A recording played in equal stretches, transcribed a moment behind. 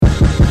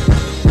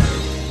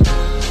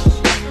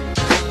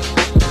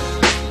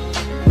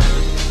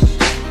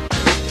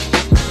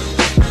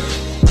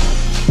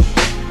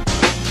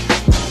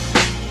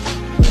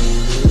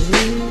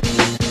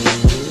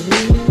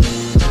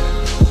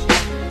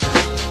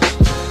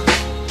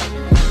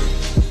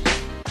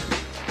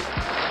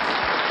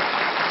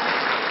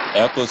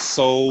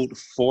Episode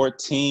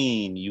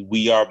 14.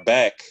 We are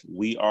back.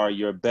 We are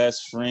your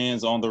best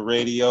friends on the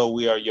radio.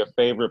 We are your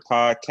favorite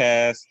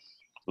podcast.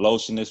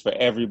 Lotion is for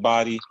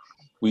everybody.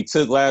 We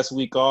took last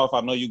week off.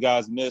 I know you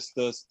guys missed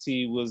us.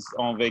 T was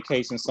on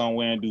vacation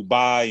somewhere in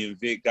Dubai, and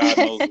Vic, God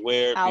knows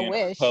where, I being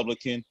wish. a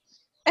Republican.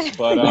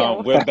 But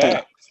Yeah. we're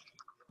back.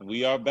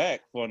 We are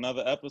back for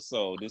another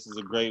episode. This is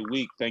a great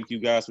week. Thank you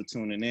guys for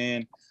tuning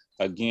in.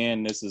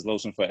 Again, this is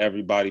Lotion for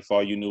everybody. For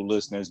all you new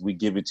listeners, we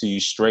give it to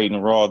you straight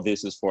and raw.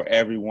 This is for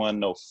everyone,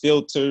 no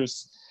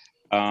filters.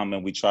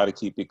 And we try to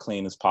keep it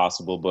clean as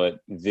possible, but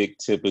Vic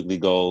typically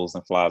goes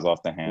and flies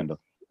off the handle.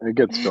 It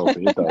gets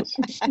filthy. It does.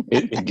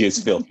 It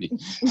gets filthy.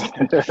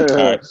 All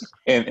right.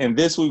 And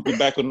this week we're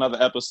back with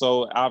another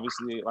episode.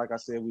 Obviously, like I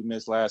said, we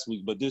missed last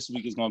week, but this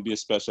week is going to be a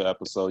special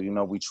episode. You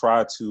know, we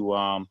try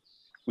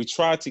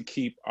to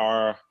keep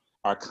our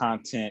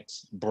content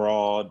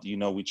broad. You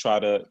know, we try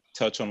to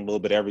touch on a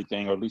little bit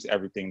everything, or at least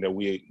everything that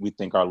we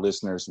think our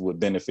listeners would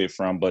benefit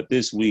from. But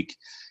this week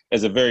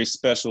is a very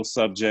special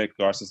subject,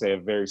 or I should say a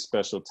very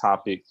special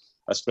topic,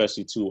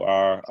 especially to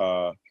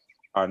our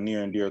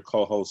near and dear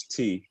co-host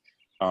T.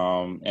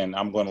 And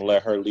I'm going to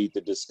let her lead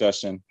the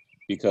discussion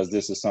because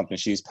this is something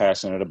she's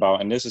passionate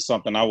about, and this is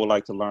something I would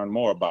like to learn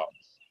more about.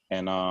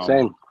 And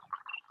Same.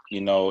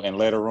 You know, and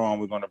later on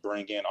we're going to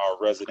bring in our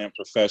resident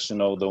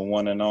professional, the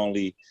one and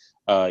only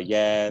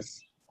Yaz,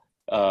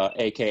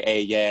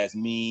 aka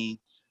Yasmin.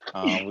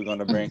 We're going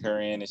to bring her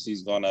in, and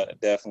she's going to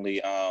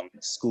definitely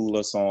school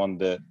us on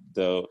the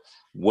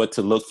what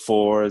to look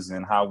for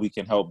and how we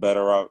can help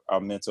better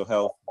our mental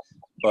health.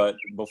 But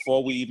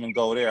before we even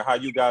go there, how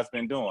you guys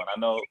been doing? I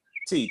know,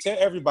 T, tell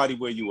everybody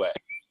where you at.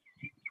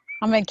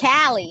 I'm in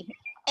Cali,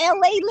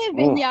 LA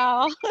living,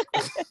 y'all.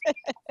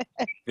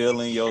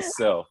 Feeling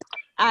yourself.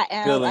 I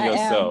am. Feeling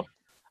yourself.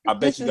 I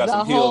bet you got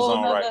some heels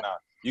on right now.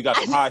 You got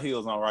some high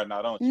heels on right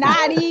now, don't you?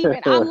 Not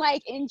even. I'm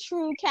like in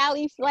true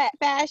Cali flat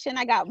fashion.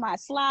 I got my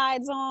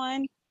slides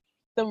on,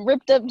 some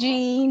ripped up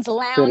jeans,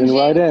 lounging. Fitting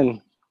right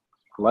in.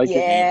 Like it.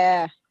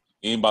 Yeah.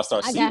 You ain't about to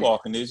start sea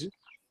walking, is you?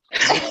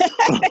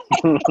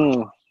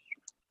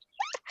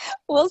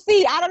 We'll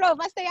see. I don't know if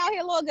I stay out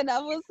here long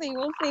enough. We'll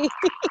see.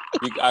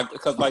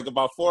 Because like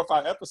about 4 or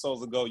 5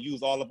 episodes ago, you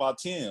was all about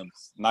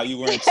Timbs. Now you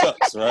wearing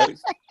Chucks, right?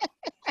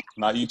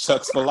 Now you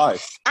Chucks for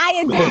life.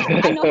 I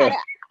adapt. I know how to.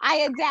 I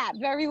adapt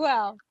very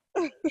well.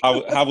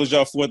 How was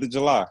your 4th of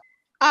July?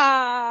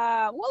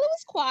 Well, it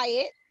was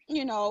quiet.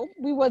 You know,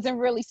 we wasn't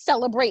really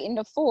celebrating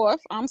the 4th.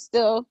 I'm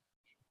still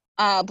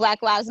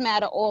Black Lives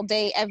Matter all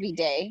day, every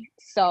day.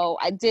 So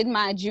I did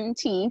my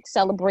Juneteenth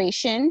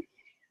celebration.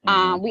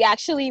 We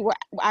actually were.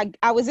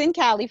 I was in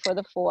Cali for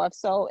the 4th,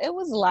 so it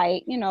was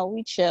light. You know,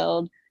 we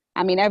chilled.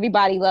 I mean,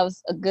 everybody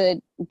loves a good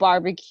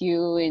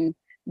barbecue,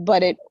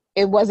 but it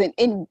wasn't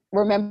in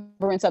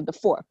remembrance of the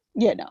 4th.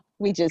 You know,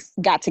 we just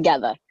got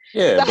together.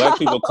 Yeah, so, Black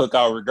people cook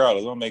out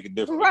regardless. Don't make a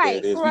difference.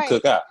 Right, we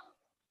cook out.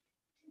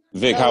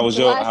 Vic, so how was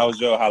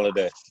your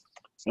holiday?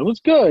 It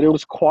was good. It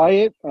was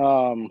quiet.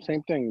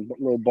 Same thing,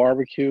 a little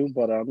barbecue,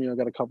 but you know,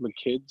 got a couple of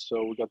kids,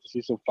 so we got to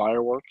see some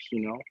fireworks.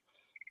 You know,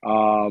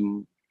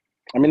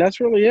 I mean, that's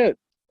really it.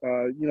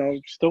 You know,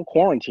 still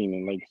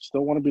quarantining. Like,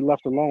 still want to be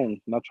left alone.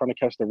 Not trying to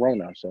catch the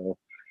Rona, so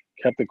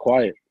kept it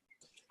quiet.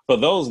 For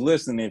those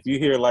listening, if you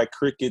hear like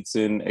crickets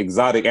and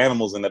exotic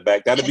animals in the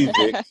back, that'll be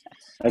Vic.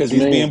 Because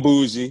he's being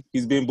bougie.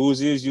 He's being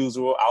bougie as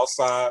usual,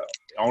 outside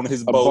on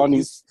his boat.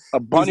 A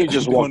bunny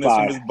just walked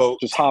by. His boat.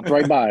 Just hopped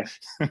right by.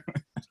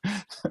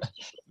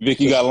 Vic,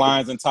 you got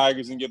lions and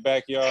tigers in your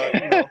backyard.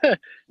 You know,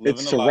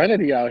 it's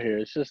serenity out here.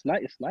 It's just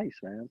nice. It's nice,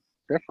 man.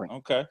 Different.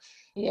 Okay.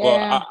 Yeah.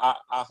 Well,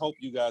 I hope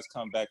you guys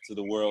come back to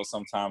the world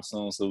sometime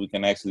soon so we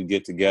can actually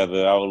get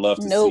together. I would love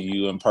to see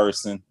you in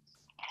person.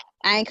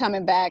 I ain't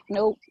coming back.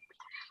 Nope.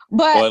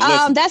 But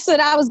that's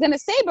what I was gonna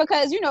say,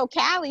 because you know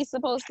Cali's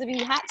supposed to be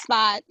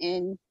hotspot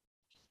and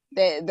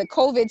the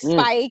COVID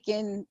spike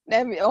and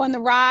on the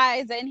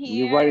rise, and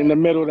here you're right in the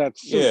middle of that.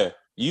 Yeah,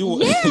 you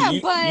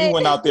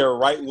went out there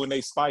right when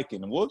they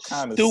spiking. What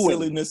kind of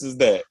silliness is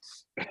that?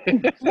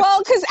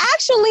 Well, because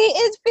actually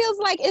it feels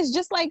like it's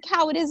just like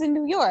how it is in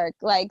New York.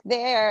 Like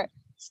they're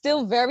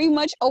still very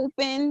much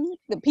open.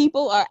 The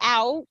people are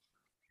out.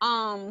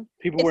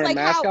 People wearing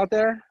masks out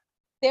there.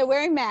 They're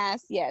wearing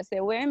masks. Yes,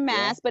 they're wearing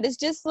masks. Yeah. But it's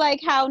just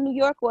like how New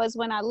York was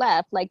when I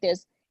left. Like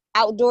there's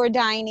outdoor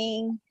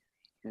dining.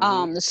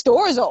 The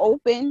stores are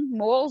open.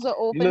 Malls are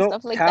open.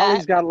 Stuff like that.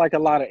 Cali's got like a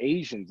lot of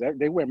Asians.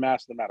 They wear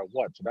masks no matter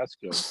what. So that's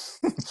good.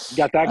 You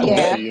got that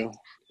going for you.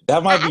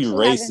 That might be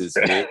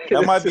racist, man.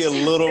 That might be a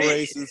little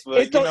racist,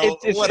 but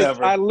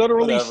whatever. I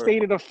literally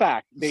stated a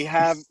fact. They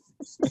have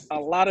a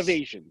lot of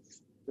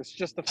Asians. It's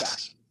just a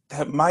fact.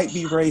 That might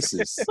be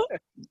racist.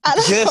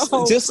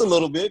 Just a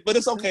little bit, but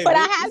it's okay. But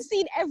I have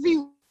seen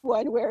everyone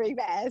wearing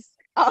masks.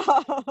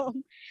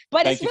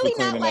 But it's really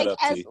not like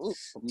as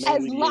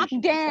locked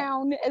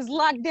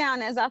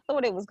down as I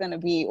thought it was gonna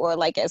be, or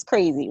like as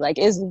crazy. Like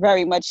it's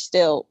very much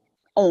still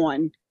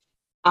on.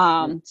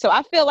 So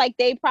I feel like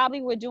they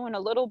probably were doing a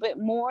little bit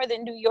more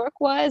than New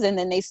York was, and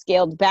then they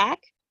scaled back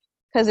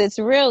because it's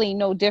really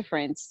no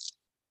difference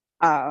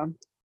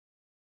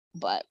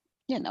but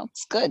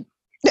it's good.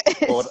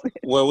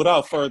 Well,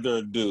 without further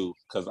ado,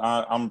 because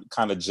I'm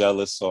kind of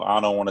jealous, so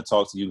I don't want to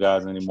talk to you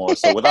guys anymore.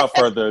 So without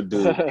further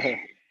ado,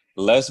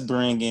 let's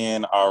bring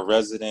in our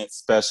resident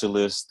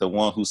specialist, the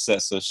one who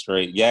sets us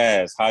straight.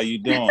 Yaz, how you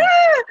doing?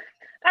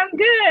 I'm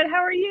good.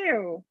 How are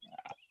you?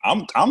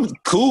 I'm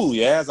cool,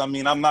 Yaz. I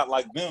mean, I'm not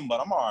like them,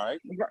 but I'm all right.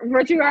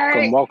 But you all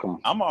right? Welcome.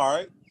 I'm all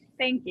right.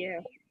 Thank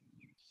you.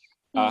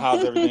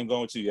 How's everything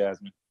going with you,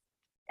 Yasmin?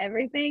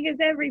 Everything is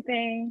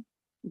everything.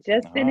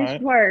 Just All finished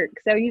right. work.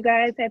 So you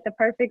guys had the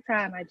perfect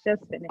time. I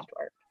just finished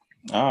work.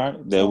 All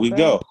right, there we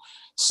go.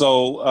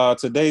 So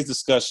today's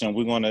discussion,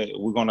 we're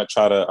gonna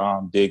try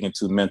to dig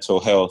into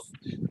mental health.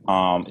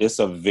 It's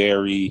a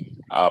very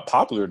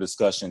popular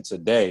discussion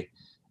today,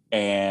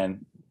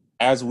 and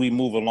as we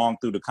move along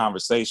through the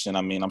conversation,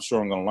 I mean, I'm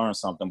sure I'm gonna learn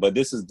something. But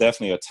this is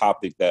definitely a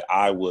topic that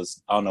I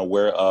was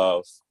unaware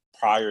of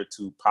prior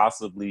to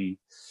possibly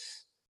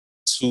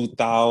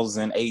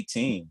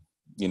 2018.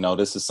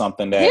 This is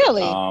something that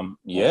Really? well,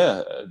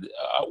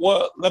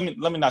 let me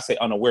not say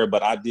unaware,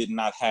 but I did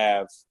not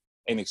have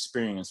an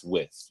experience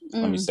with.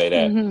 Let me say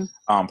that.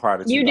 Prior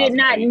to 2018. You did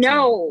not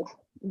know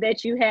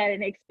that you had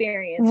an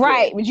experience,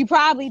 right? with. But you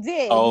probably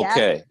did.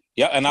 Okay,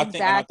 yeah, and I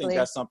Exactly. think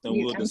that's something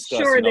we'll I'm discuss.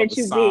 sure that the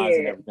you signs did.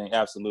 and everything.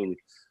 Absolutely.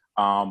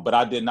 But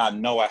I did not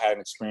know I had an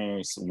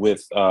experience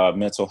with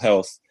mental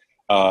health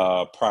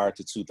prior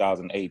to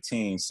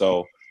 2018.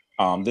 So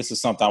this is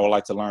something I would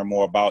like to learn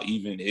more about,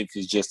 even if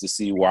it's just to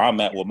see where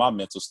I'm at with my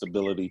mental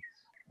stability.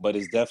 But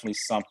it's definitely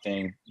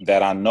something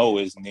that I know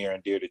is near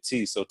and dear to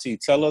T. So T,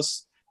 tell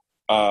us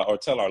or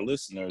tell our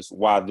listeners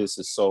why this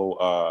is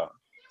so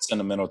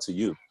sentimental to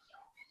you.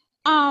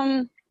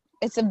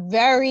 It's a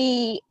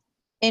very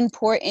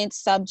important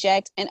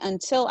subject, and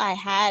until I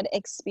had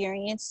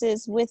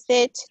experiences with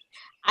it,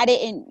 I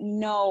didn't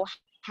know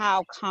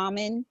how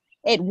common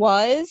it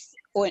was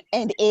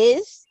and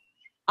is.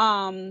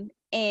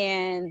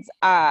 And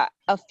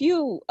a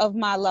few of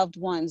my loved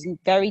ones,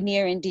 very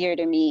near and dear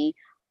to me,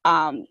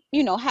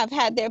 have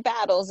had their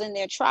battles and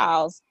their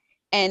trials.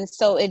 And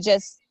so it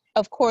just,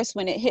 of course,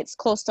 when it hits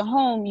close to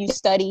home, you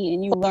study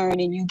and you learn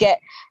and you get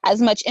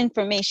as much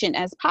information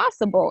as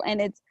possible.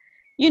 And it's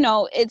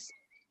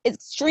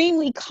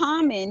extremely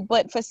common,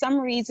 but for some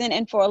reason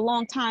and for a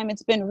long time,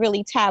 it's been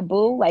really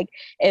taboo. Like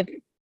if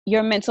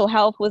your mental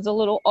health was a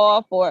little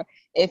off, or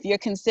if you're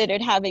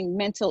considered having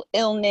mental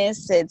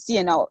illness, it's,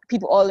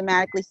 people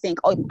automatically think,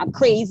 oh, I'm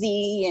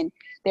crazy, and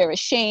they're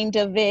ashamed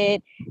of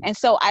it. And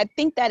so I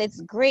think that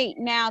it's great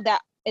now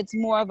that it's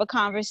more of a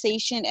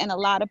conversation and a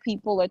lot of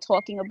people are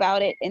talking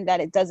about it, and that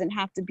it doesn't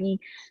have to be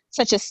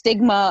such a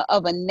stigma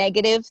of a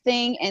negative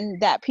thing, and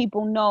that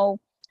people know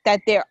that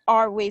there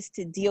are ways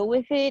to deal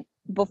with it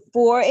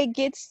before it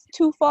gets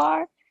too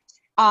far.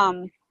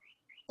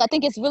 I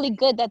think it's really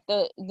good that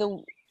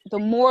the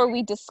more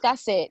we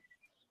discuss it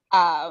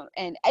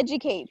and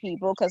educate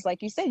people, because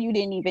like you said, you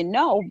didn't even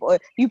know, or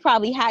you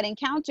probably had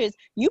encounters.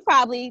 You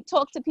probably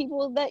talk to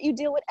people that you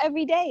deal with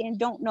every day and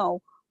don't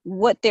know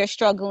what they're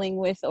struggling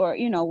with, or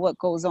what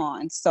goes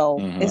on. So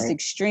it's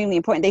extremely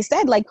important. They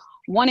said like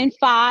 1 in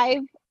 5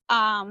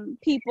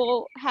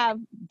 people have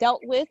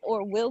dealt with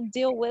or will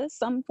deal with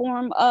some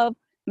form of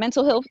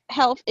mental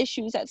health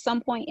issues at some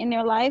point in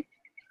their life.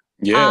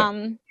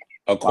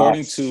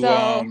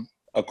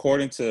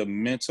 According to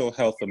Mental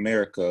Health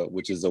America,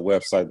 which is a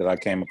website that I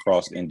came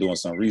across in doing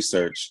some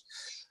research,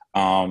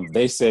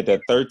 they said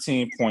that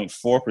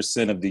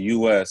 13.4% of the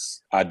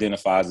U.S.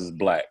 identifies as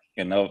Black,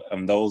 and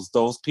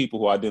those people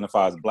who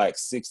identify as Black,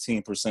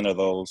 16% of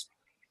those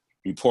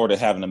reported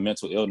having a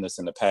mental illness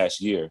in the past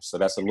year. So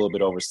that's a little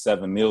bit over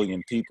 7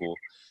 million people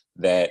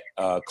that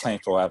claim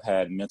to have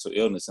had mental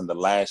illness in the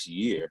last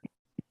year.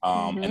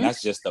 And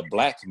that's just the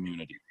Black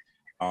community.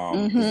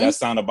 Does that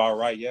sound about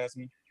right,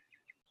 Yasmin?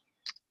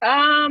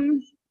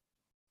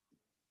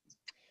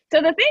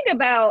 So the thing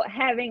about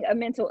having a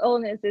mental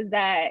illness is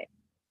that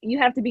you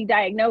have to be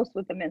diagnosed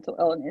with a mental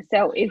illness.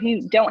 So if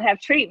you don't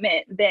have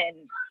treatment,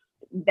 then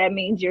that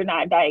means you're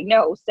not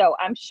diagnosed. So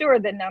I'm sure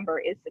the number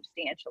is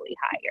substantially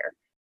higher.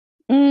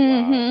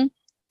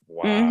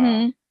 Wow.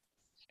 And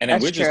then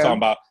That's we're just true. talking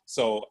about,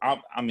 so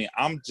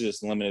I'm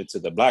just limited to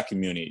the Black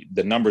community.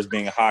 The numbers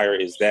being higher,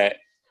 is that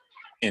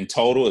in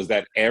total? Is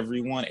that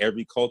everyone,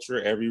 every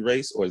culture, every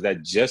race, or is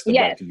that just the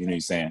Black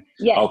community saying?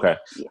 Yes. Okay.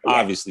 Yes.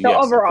 Obviously, so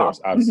yes. Overall.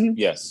 Of course.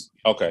 Yes.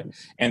 Okay.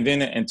 And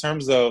then in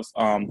terms of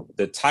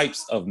the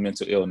types of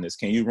mental illness,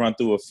 can you run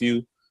through a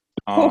few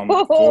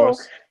for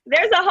us?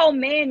 There's a whole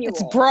manual.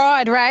 It's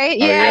broad, right?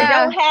 Oh,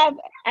 yeah.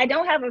 I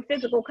don't have a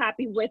physical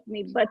copy with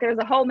me, but there's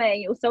a whole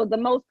manual. So the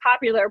most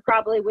popular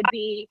probably would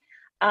be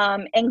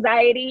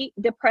anxiety,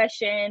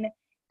 depression,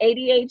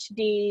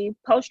 ADHD,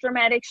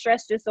 post-traumatic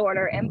stress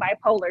disorder, and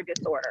bipolar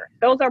disorder.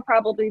 Those are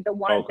probably the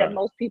ones that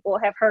most people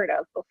have heard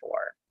of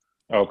before.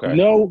 Okay.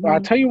 No,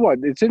 I'll tell you what,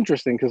 it's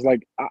interesting because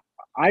like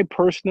I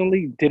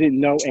personally didn't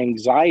know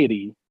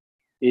anxiety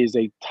is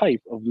a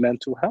type of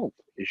mental health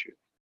issue.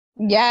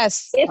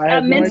 Yes. It's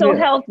a mental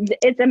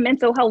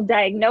health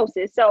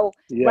diagnosis. So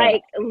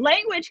like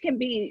language can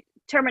be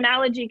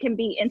terminology can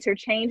be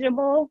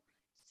interchangeable.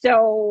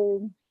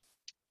 So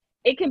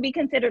it can be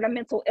considered a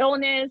mental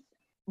illness,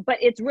 but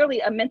it's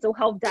really a mental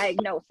health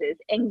diagnosis.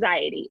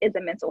 Anxiety is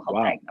a mental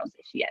health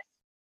diagnosis. Yes.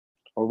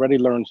 Already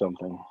learned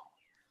something.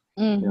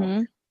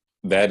 Mm-hmm.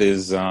 That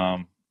is,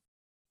 I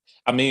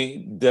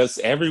mean, does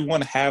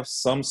everyone have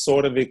some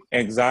sort of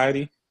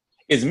anxiety?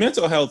 Is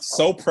mental health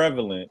so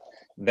prevalent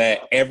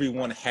that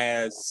everyone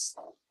has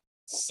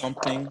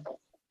something?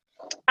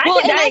 I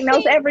could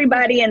diagnose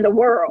everybody in the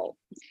world.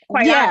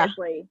 Quite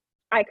honestly,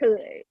 I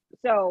could.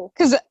 So,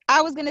 because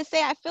I was gonna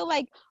say, I feel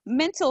like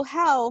mental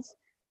health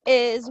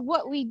is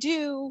what we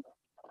do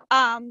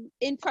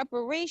in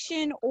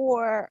preparation,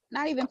 or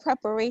not even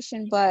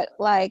preparation, but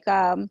like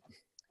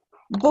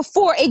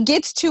before it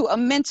gets to a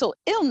mental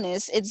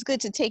illness, it's good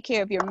to take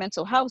care of your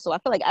mental health. So I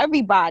feel like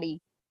everybody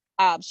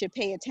should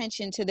pay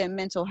attention to their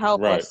mental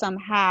health, or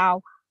somehow,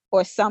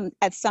 or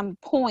at some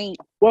point,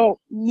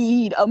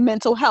 need a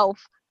mental health,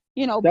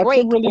 that's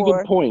break a really or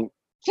good point.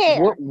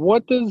 care.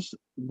 What does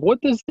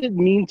it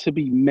mean to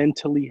be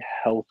mentally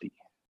healthy?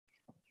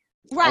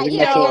 Right. I think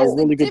that's a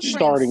really good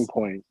starting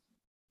point.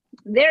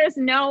 There's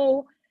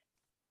no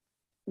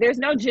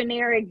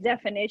generic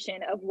definition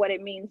of what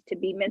it means to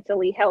be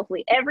mentally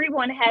healthy.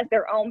 Everyone has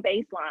their own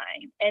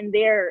baseline, and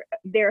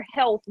their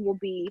health will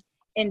be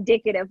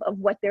indicative of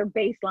what their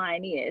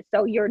baseline is.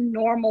 So your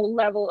normal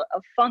level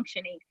of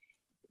functioning,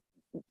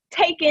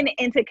 taken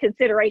into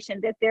consideration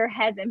that there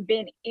hasn't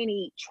been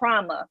any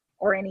trauma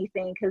or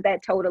anything, because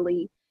that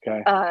totally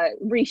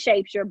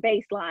reshapes your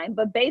baseline.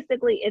 But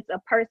basically, it's a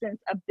person's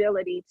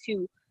ability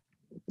to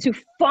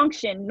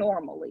function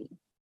normally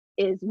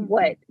is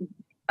what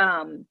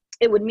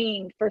it would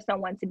mean for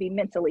someone to be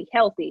mentally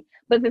healthy.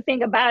 But the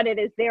thing about it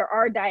is there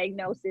are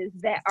diagnoses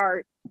that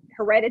are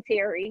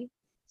hereditary.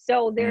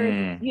 So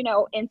there's,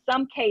 in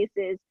some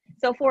cases,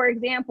 so for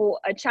example,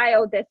 a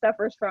child that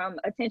suffers from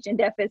attention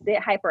deficit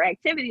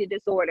hyperactivity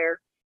disorder,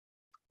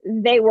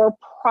 they were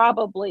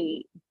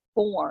probably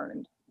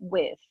born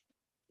with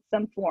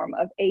some form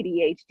of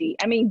ADHD.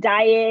 I mean,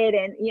 diet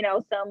and,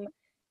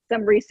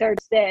 some research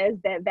says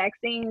that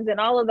vaccines and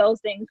all of those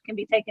things can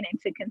be taken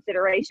into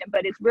consideration,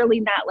 but it's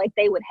really not like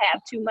they would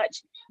have too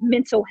much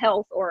mental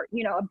health or,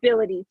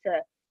 ability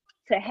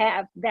to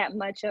have that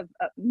much of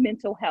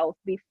mental health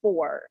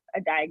before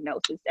a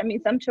diagnosis. I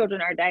mean, some children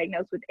are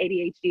diagnosed with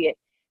ADHD at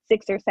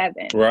 6 or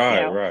 7.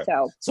 Right.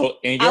 So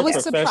in your I was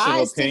professional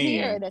surprised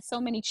opinion, to hear that so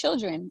many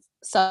children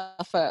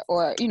suffer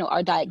or,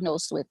 are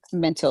diagnosed with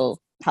mental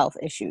health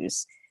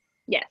issues.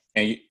 Yes.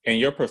 And in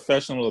your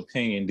professional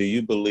opinion, do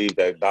you believe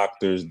that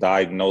doctors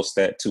diagnose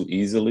that too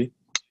easily?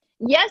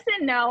 Yes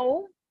and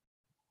no.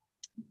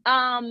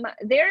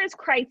 There is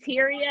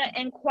criteria,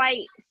 and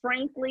quite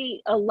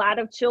frankly, a lot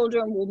of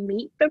children will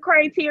meet the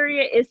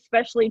criteria,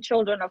 especially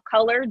children of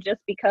color, just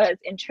because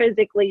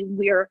intrinsically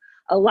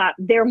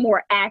they're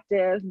more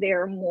active,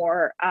 they're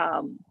more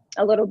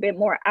a little bit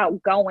more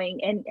outgoing,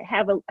 and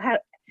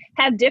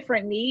have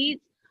different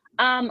needs.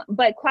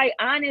 But quite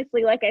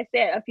honestly, like I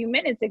said a few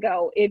minutes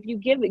ago, if you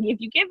give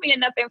me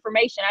enough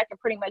information, I can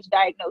pretty much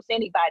diagnose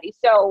anybody.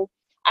 So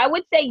I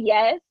would say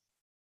yes,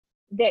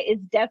 there is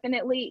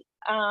definitely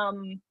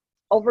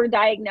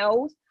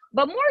overdiagnosed,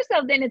 but more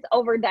so than it's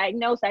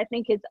overdiagnosed, I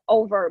think it's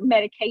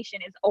medication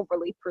is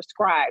overly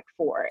prescribed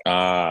for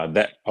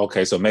it.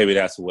 Okay, so maybe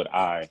that's what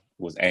I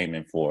was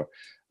aiming for.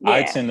 Yeah.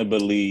 I tend to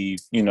believe,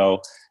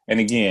 and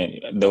again,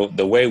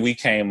 the way we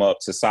came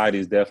up, society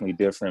is definitely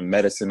different.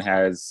 Medicine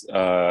has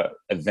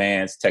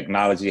advanced,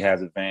 technology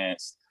has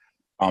advanced.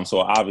 So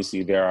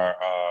obviously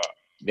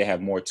they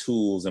have more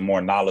tools and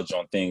more knowledge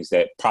on things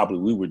that probably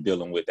we were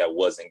dealing with that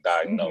wasn't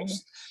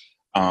diagnosed.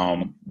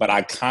 But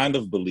I kind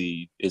of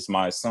believe, it's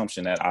my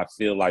assumption, that I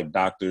feel like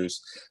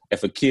doctors,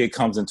 if a kid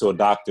comes into a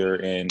doctor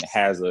and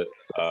has a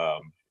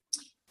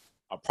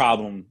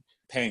problem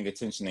paying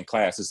attention in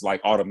class, it's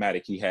like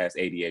automatic he has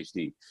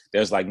ADHD.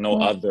 There's like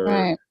no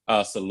other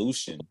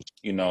solution,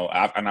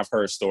 I've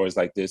heard stories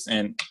like this.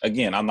 And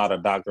again, I'm not a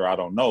doctor, I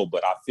don't know,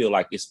 but I feel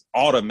like it's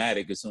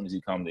automatic as soon as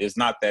he comes. It's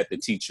not that the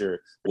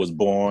teacher was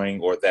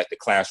boring or that the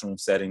classroom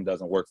setting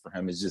doesn't work for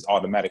him. It's just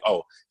automatic.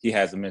 Oh, he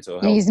has a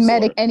mental health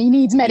disorder. And he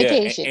needs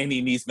medication. Yeah, and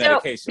he needs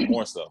medication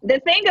more so.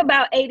 The thing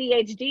about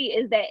ADHD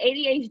is that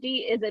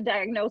ADHD is a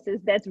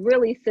diagnosis that's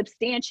really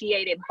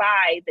substantiated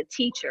by the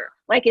teacher.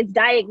 Like, it's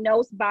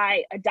diagnosed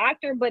by a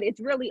doctor, but it's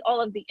really all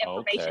of the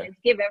information is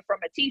given from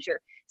a teacher.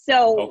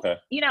 So,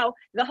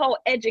 the whole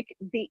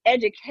the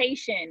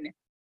education,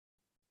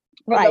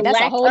 right? That's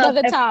a whole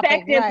other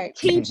topic. Effective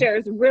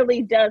teachers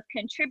really does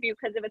contribute,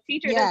 because if a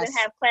teacher doesn't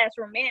have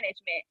classroom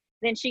management,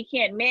 then she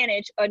can't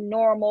manage a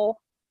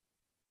normal,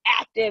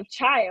 active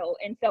child.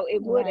 And so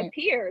it would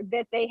appear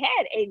that they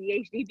had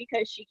ADHD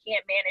because she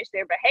can't manage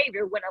their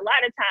behavior, when a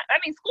lot of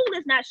times, school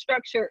is not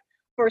structured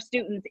for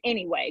students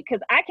anyway,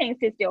 because I can't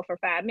sit still for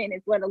 5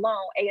 minutes, let alone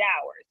 8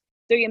 hours.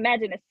 So you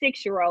imagine a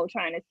 6-year-old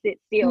trying to sit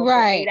still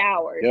for 8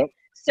 hours. Yep.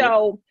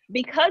 So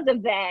because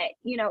of that,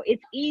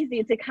 it's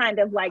easy to kind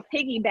of like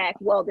piggyback,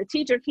 well, the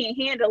teacher can't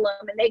handle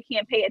them and they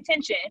can't pay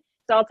attention,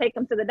 So I'll take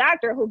them to the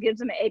doctor who gives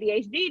them an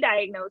ADHD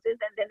diagnosis,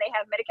 and then they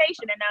have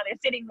medication, and now they're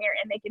sitting there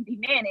and they can be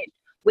managed,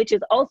 which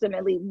is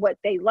ultimately what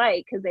they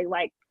like, because they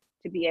like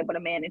to be able to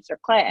manage their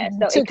class.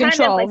 So to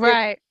control, kind of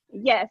like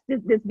right?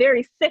 This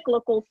very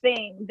cyclical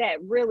thing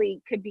that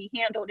really could be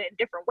handled in a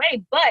different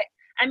way. But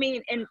I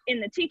mean, in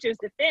the teacher's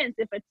defense,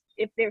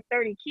 if there are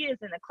 30 kids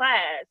in the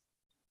class,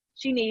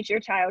 she needs your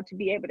child to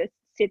be able to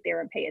sit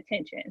there and pay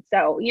attention.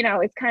 So,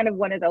 it's kind of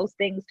one of those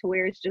things to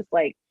where it's just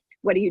like,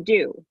 what do you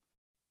do?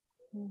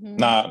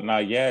 Now,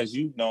 Yaz,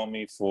 you've known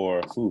me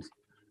for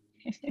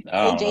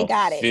AJ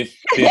got it.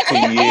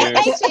 15 years.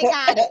 AJ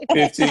got it.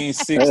 15,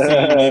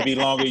 16, maybe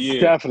longer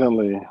years.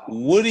 Definitely.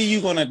 What are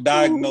you going to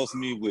diaggnose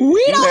me with?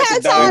 We don't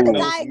have time to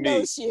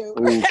diagnose you.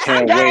 Ooh,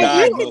 can't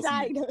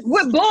wait.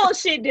 With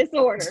bullshit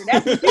disorder.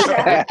 That's what you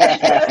got.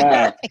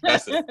 That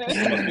must be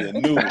a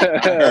new one. I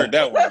heard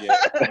that one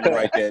yet. Let me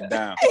write that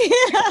down.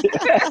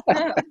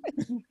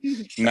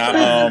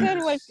 Now,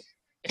 good one.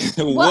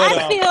 What,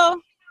 I feel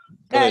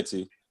that,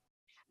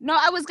 no,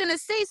 I was gonna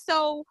say,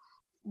 so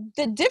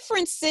the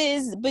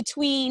differences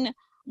between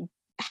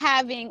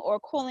having or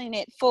calling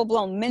it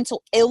full-blown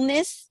mental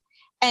illness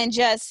and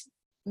just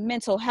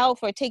mental health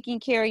or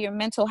taking care of your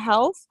mental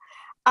health,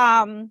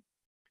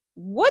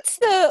 what's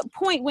the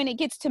point when it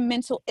gets to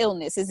mental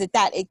illness? Is it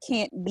that it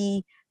can't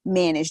be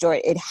managed, or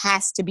it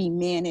has to be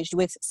managed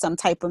with some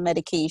type of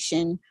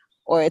medication,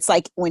 or it's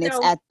like when it's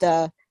at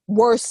the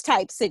worst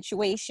type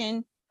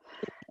situation?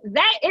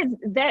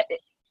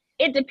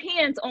 It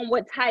depends on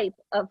what type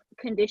of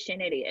condition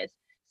it is.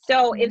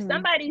 So if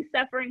somebody's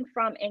suffering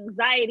from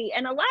anxiety,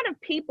 and a lot of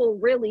people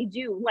really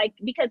do, like,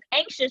 because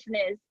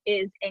anxiousness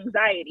is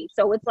anxiety.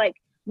 So it's like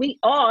we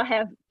all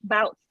have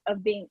bouts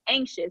of being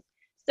anxious.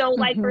 So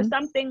like for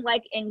something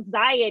like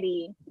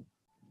anxiety,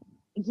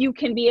 you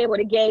can be able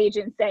to gauge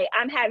and say,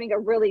 I'm having a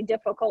really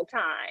difficult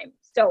time,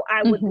 so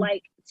I would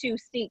like to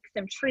seek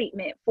some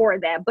treatment for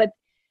that. But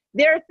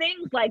there are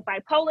things like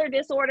bipolar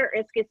disorder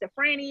or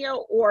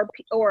schizophrenia or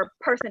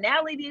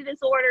personality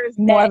disorders,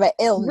 more of an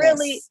illness,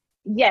 really,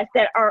 yes,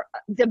 that are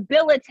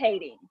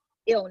debilitating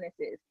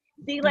illnesses.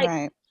 See,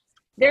 like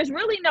there's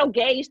really no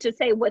gauge to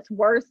say what's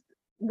worse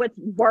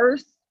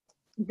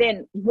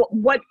than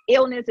what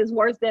illness is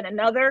worse than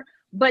another.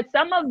 But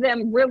some of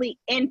them really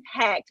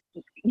impact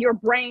your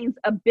brain's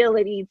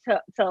ability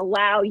to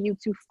allow you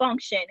to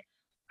function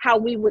how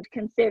we would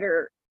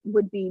consider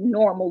would be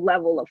normal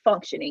level of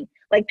functioning.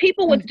 Like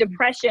people with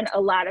depression, a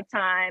lot of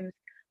times,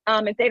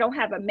 if they don't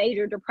have a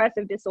major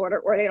depressive disorder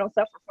or they don't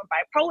suffer from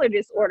bipolar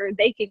disorder,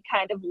 they can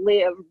kind of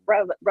live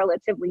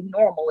relatively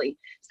normally.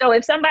 So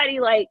if somebody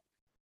like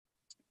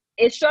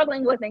is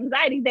struggling with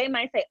anxiety, they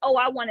might say, oh,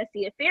 I want to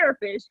see a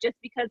therapist just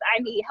because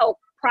I need help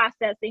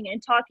processing and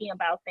talking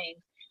about things.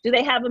 Do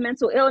they have a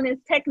mental illness?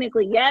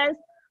 Technically, yes.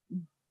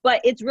 But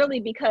it's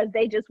really because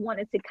they just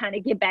wanted to kind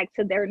of get back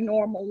to their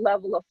normal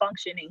level of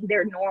functioning,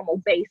 their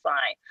normal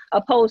baseline,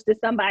 opposed to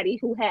somebody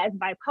who has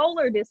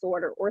bipolar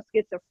disorder or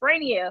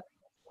schizophrenia,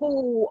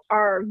 who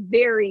are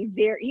very,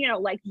 very,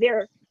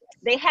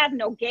 they have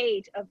no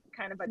gauge of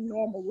kind of a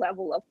normal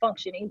level of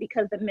functioning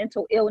because the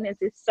mental illness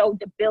is so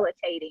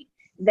debilitating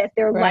that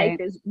their life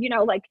is,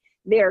 like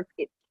their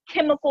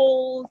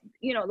chemicals,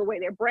 the way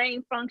their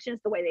brain functions,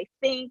 the way they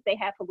think, they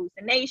have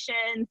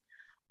hallucinations,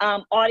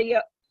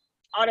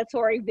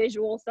 auditory,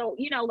 visual. So,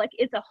 like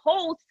it's a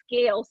whole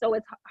scale. So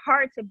it's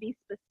hard to be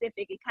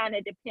specific. It kind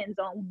of depends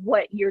on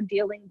what you're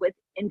dealing with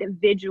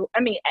individually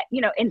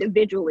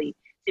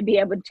to be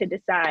able to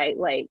decide,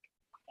 like,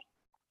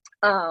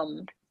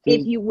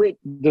 if you would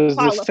does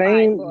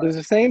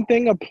the same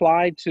thing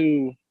apply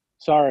to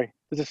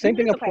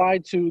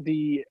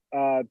the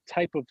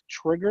type of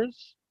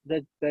triggers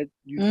that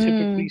you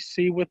typically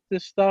see with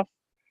this stuff?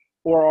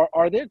 Or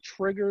are there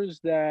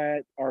triggers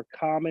that are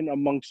common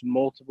amongst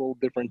multiple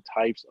different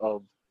types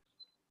of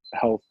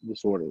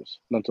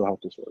mental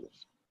health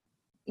disorders?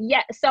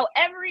 Yeah, so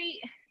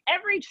every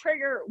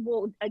trigger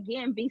will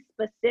again be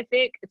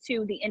specific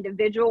to the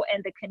individual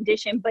and the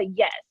condition, but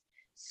yes.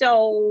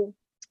 So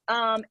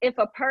if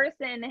a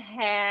person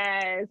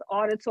has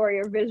auditory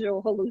or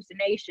visual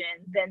hallucination,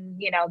 then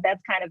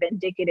that's kind of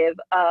indicative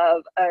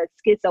of a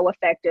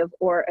schizoaffective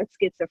or a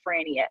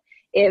schizophrenia.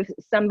 If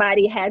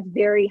somebody has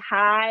very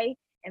high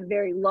and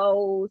very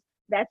lows,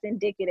 that's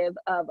indicative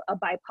of a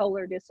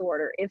bipolar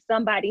disorder. If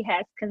somebody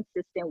has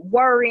consistent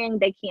worrying,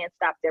 they can't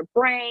stop their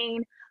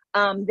brain,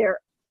 they're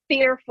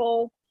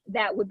fearful,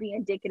 that would be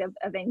indicative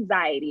of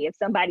anxiety. If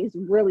somebody's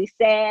really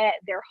sad,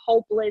 they're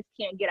hopeless,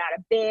 can't get out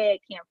of bed,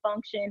 can't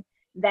function,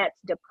 that's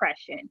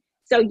depression.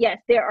 So yes,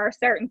 there are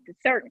certain,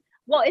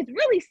 well, it's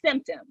really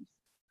symptoms,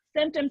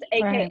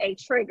 aka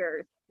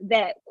triggers,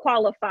 that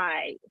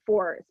qualify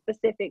for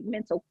specific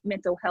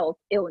mental health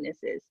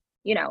illnesses.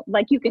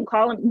 Like you can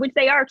call them, which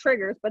they are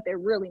triggers, but they're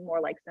really more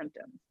like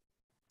symptoms.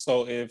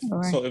 So if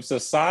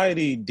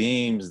society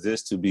deems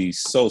this to be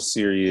so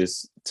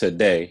serious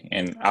today,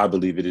 and I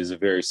believe it is a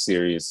very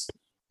serious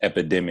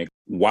epidemic,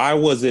 why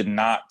was it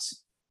not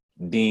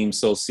deemed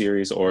so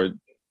serious, or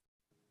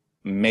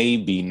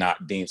maybe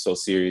not deemed so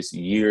serious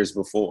years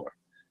before?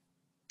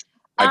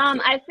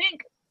 I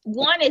think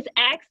one is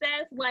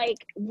access. Like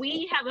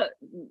we're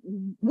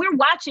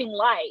watching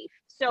life,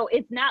 so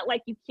it's not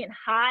like you can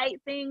hide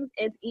things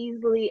as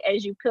easily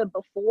as you could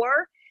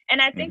before.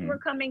 And I think we're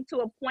coming to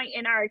a point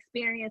in our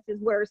experiences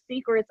where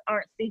secrets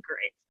aren't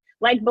secrets.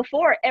 Like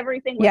before,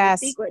 everything was a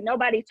secret.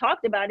 Nobody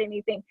talked about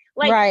anything.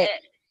 Like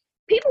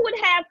people would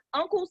have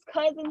uncles,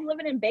 cousins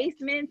living in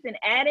basements and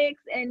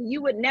attics, and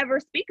you would never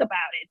speak about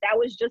it. That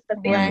was just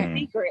a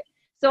family secret.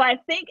 So I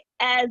think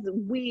as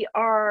we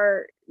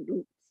are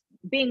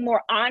being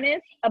more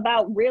honest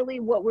about really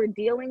what we're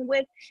dealing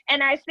with,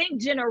 and I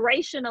think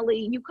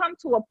generationally, you come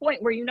to a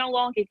point where you no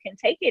longer can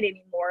take it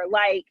anymore.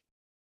 Like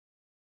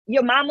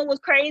your mama was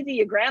crazy,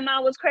 your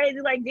grandma was crazy.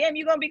 Like, damn,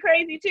 you gonna be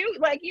crazy too?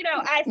 Like, you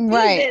know, I see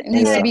this, It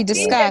needs to be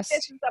discussed.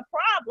 This is a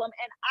problem,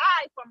 and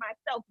I, for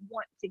myself,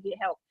 want to get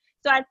help.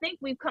 So I think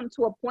we've come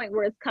to a point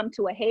where it's come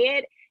to a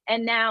head,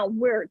 and now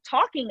we're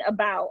talking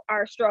about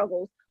our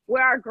struggles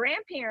where our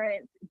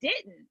grandparents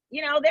didn't.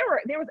 You know,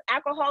 there was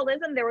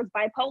alcoholism, there was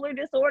bipolar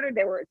disorder,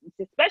 there was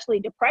especially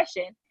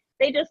depression.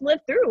 They just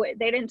lived through it.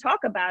 They didn't talk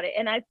about it.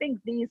 And I think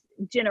these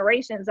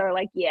generations are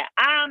like, yeah,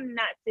 I'm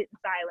not sitting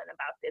silent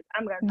about this.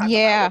 I'm going to talk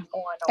about what's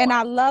going on. And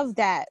I love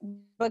that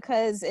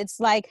because it's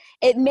like,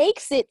 it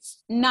makes it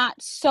not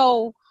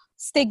so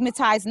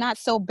stigmatized, not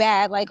so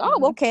bad. Like,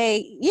 oh,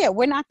 okay, yeah,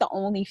 we're not the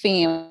only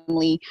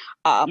family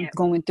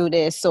going through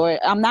this, or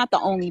I'm not the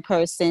only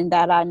person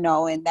that I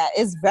know. And that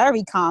is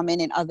very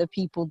common and other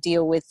people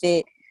deal with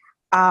it.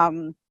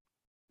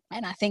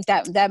 And I think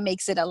that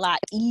makes it a lot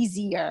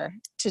easier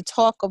to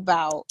talk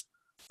about.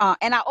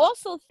 And I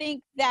also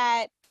think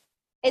that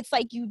it's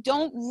like you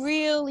don't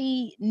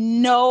really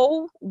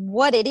know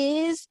what it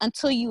is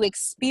until you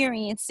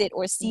experience it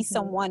or see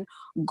someone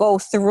go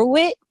through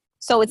it.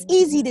 So it's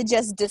easy to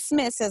just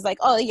dismiss as like,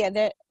 oh yeah,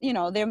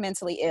 they're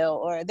mentally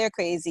ill or they're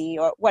crazy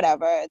or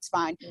whatever. It's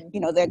fine. You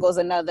know, there goes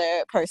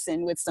another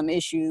person with some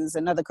issues,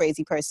 another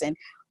crazy person.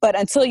 But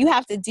until you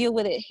have to deal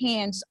with it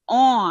hands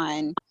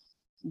on,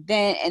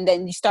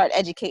 then you start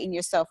educating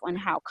yourself on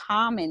how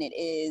common it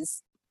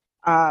is.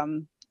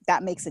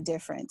 That makes a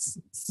difference.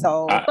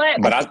 So,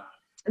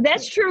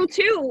 that's true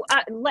too.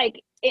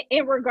 Like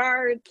in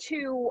regard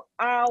to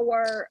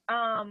our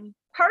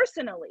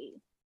personally,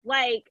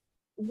 like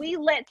we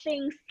let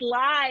things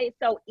slide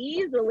so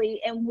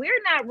easily, and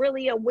we're not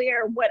really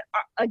aware what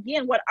our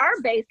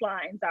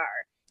baselines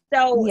are.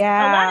 So a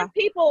lot of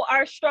people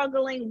are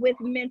struggling with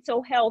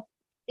mental health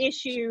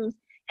issues,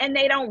 and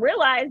they don't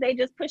realize, they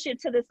just push it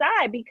to the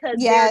side because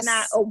they're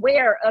not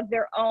aware of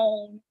their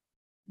own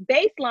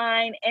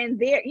baseline, and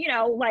they're, you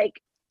know, like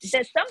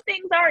that some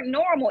things aren't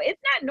normal.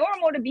 It's not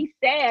normal to be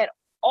sad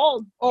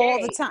all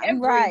the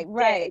time.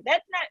 Right.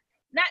 That's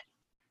not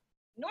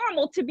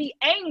normal to be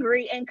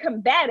angry and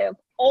combative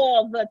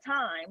all the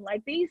time.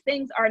 Like these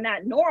things are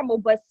not normal,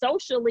 but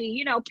socially,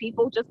 you know,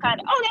 people just kind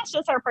of, oh, that's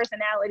just her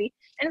personality.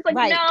 And it's like,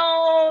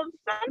 no,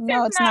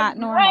 something's not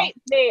normal right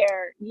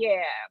there.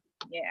 Yeah.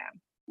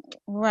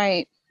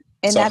 Right.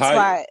 And so that's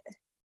why.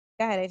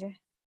 Go ahead, AJ.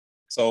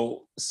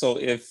 So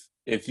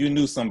if you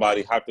knew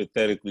somebody,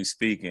 hypothetically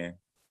speaking,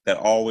 that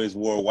always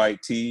wore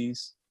white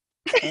tees,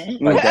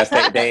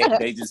 like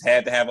they just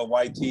had to have a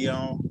white tee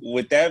on,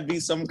 would that be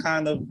some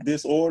kind of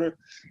disorder?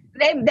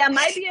 That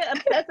might be an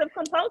obsessive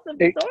compulsive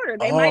disorder.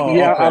 They might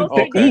be I'm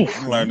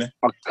learning.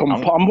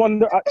 I'm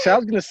wondering. I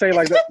was gonna say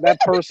like that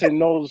person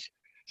knows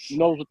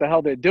what the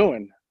hell they're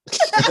doing.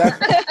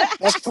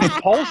 That's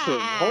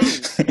compulsive.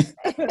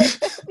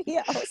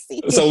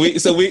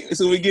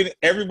 So we get,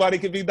 everybody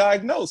could be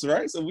diagnosed,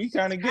 right? So we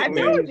kind of get. I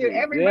told you,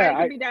 everybody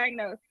could be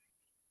diagnosed.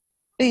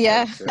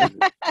 Yeah.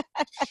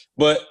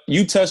 But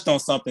you touched on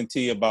something,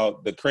 T,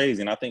 about the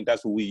crazy, and I think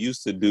that's what we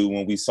used to do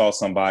when we saw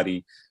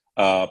somebody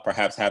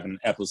perhaps having an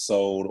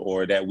episode,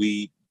 or that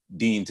we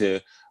deemed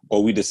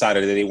or we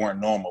decided that they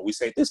weren't normal. We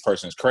say, this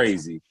person's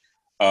crazy.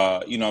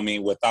 You know what I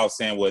mean? Without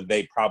saying, well,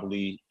 they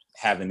probably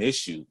have an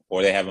issue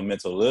or they have a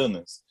mental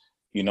illness,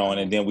 you know,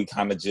 and then we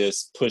kind of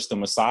just push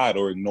them aside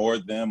or ignore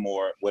them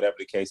or whatever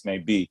the case may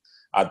be.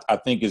 I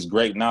think it's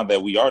great now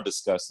that we are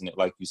discussing it,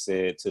 like you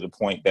said, to the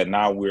point that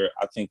now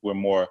I think we're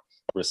more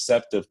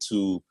receptive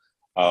to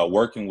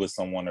working with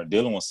someone or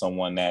dealing with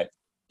someone that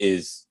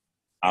is,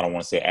 I don't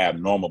want to say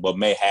abnormal, but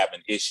may have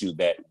an issue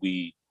that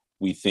we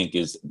think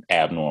is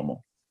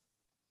abnormal.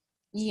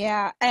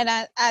 Yeah. And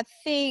I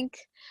think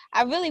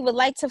I really would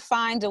like to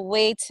find a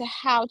way to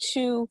how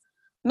to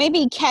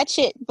maybe catch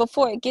it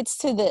before it gets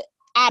to the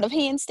out of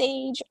hand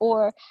stage,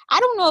 or I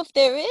don't know if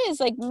there is,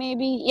 like,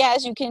 maybe,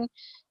 as you can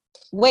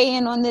weigh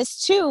in on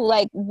this too.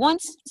 Like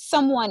once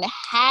someone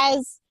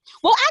has,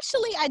 well,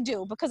 actually I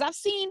do, because I've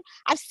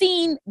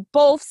seen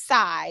both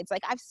sides.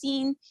 Like I've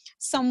seen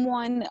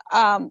someone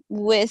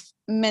with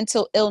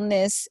mental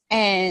illness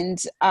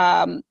and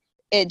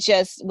it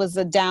just was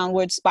a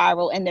downward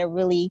spiral and there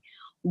really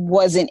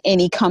wasn't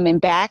any coming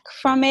back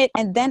from it.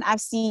 And then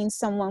I've seen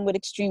someone with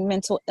extreme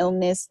mental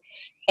illness,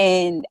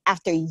 and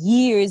after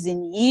years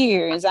and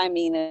years, I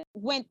mean,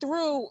 went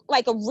through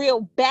like a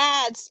real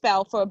bad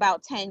spell for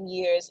about 10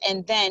 years.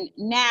 And then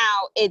now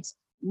it's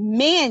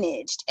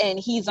managed and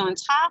he's on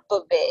top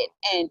of it.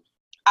 And,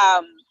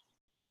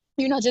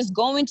 just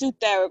going to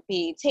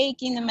therapy,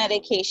 taking the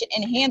medication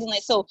and handling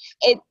it. So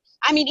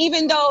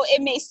even though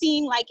it may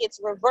seem like it's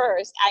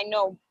reversed, I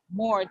know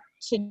more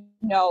to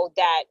know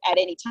that at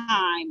any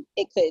time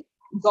it could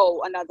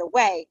go another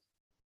way.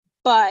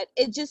 But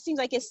it just seems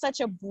like it's such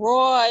a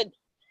broad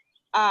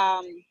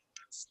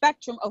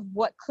spectrum of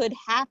what could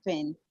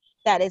happen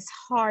that is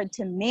hard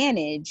to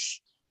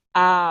manage.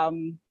 So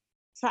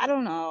I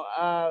don't know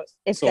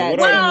if So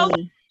that's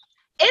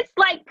it's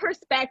like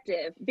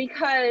perspective,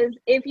 because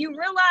if you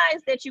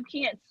realize that you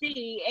can't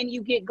see and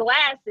you get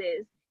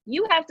glasses,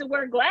 you have to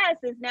wear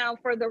glasses now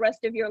for the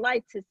rest of your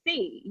life to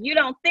see. You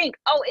don't think,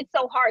 oh, it's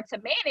so hard to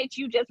manage.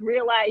 You just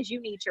realize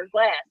you need your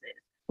glasses.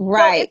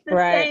 right. So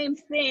it's the same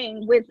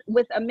thing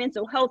with a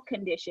mental health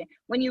condition.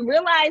 When you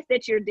realize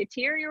that you're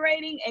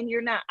deteriorating and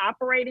you're not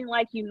operating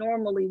like you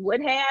normally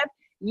would have,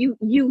 you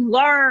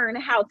learn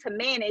how to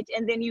manage,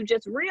 and then you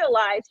just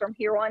realize from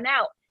here on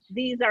out,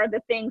 these are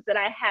the things that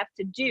I have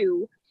to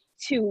do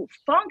to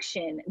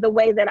function the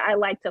way that I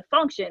like to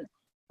function.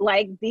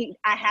 Like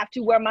I have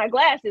to wear my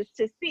glasses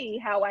to see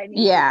how I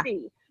need to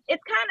see.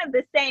 It's kind of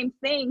the same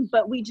thing,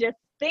 but we just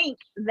think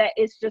that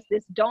it's just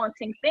this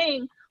daunting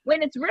thing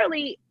when it's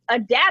really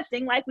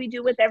adapting like we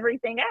do with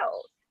everything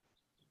else.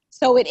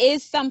 So it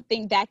is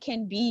something that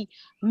can be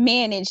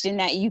managed and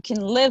that you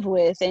can live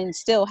with and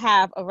still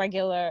have a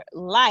regular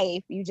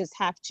life. You just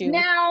have to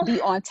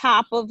be on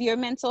top of your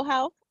mental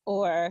health,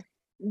 or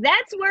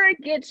that's where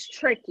it gets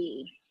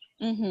tricky.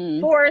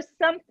 Mm-hmm.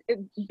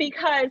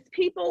 Because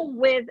people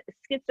with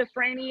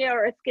schizophrenia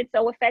or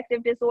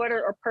schizoaffective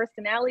disorder or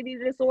personality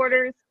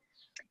disorders,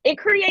 it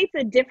creates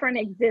a different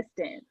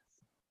existence.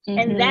 Mm-hmm.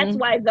 And that's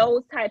why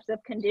those types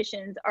of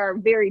conditions are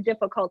very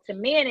difficult to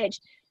manage,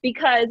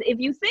 because if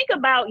you think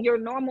about your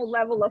normal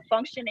level of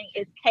functioning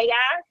is chaos,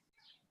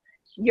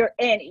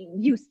 and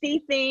you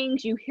see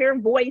things, you hear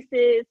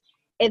voices.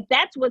 If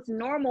that's what's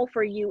normal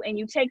for you and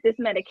you take this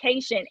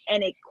medication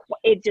and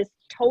it just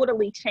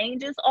totally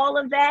changes all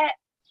of that,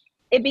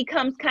 it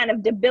becomes kind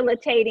of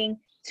debilitating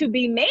to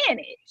be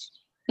managed.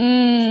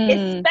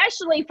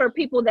 Especially for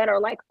people that are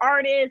like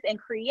artists and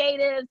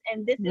creatives,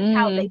 and this is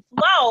how they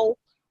flow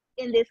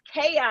in this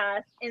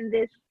chaos, in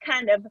this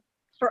kind of,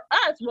 for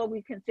us, what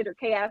we consider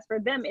chaos, for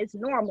them is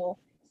normal.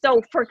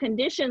 So for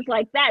conditions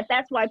like that,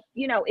 that's why,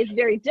 it's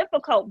very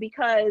difficult,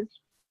 because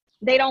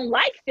they don't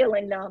like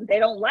feeling numb. They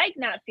don't like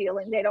not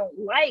feeling. They don't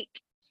like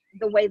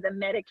the way the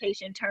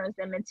medication turns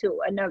them into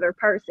another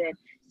person.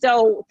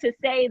 So to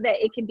say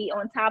that it can be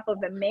on top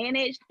of and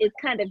managed is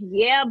kind of,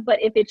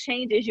 but if it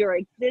changes your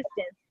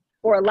existence,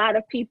 for a lot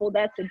of people,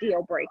 that's a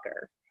deal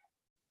breaker.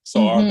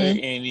 So are there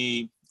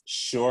any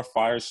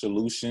surefire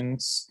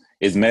solutions?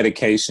 Is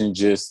medication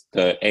just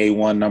the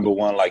number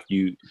one, like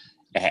you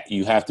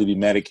have to be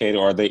medicated?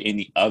 Or are there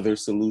any other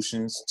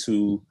solutions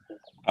to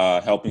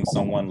helping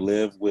someone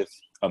live with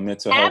a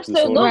mental health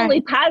disorder?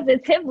 Absolutely,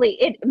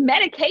 positively.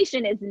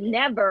 Medication is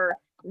never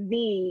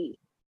the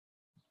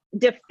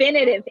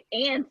definitive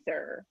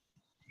answer.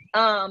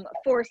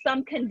 For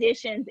some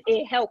conditions,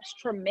 it helps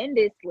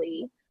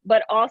tremendously,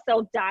 but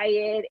also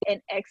diet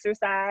and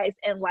exercise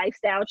and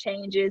lifestyle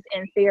changes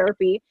and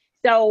therapy.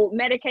 So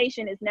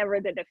medication is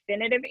never the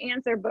definitive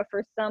answer, but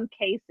for some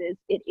cases,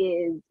 it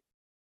is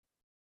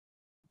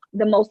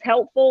the most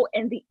helpful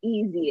and the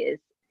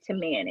easiest to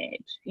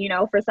manage.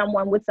 For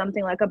someone with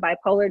something like a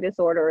bipolar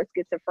disorder or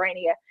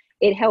schizophrenia,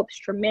 it helps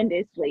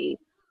tremendously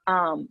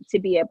to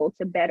be able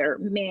to better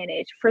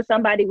manage. For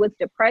somebody with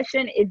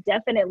depression, it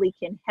definitely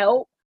can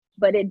help,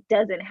 but it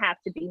doesn't have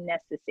to be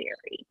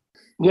necessary.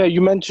 Yeah,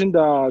 you mentioned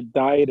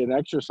diet and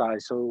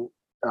exercise. So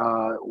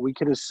we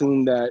can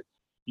assume that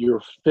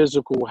your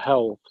physical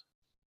health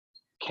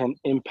can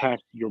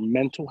impact your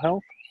mental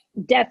health?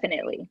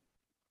 Definitely.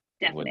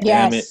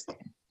 Yes.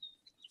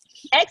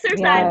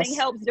 Exercising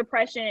helps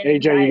depression.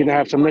 AJ, you're going to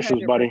have some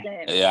issues, buddy.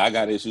 Yeah, I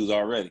got issues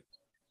already.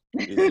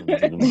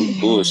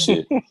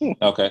 Bullshit.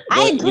 Okay.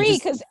 I agree,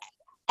 because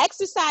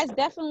exercise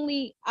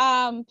definitely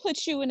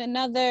puts you in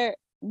another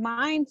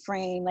mind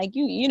frame. Like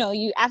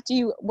you after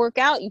you work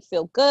out, you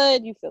feel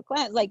good, you feel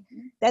clean. Like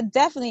it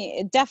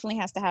definitely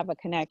has to have a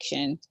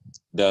connection.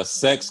 Does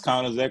sex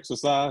count as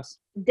exercise?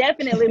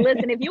 Definitely.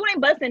 Listen, if you ain't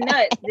busting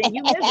nuts, then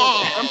you miserable.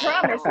 I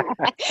promise.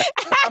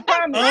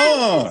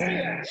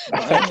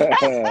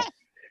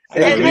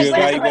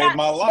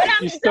 My life.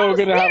 You're still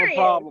gonna have a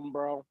problem,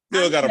 bro.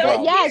 Still got a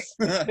problem. Yes,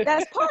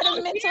 that's part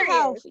of mental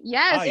health.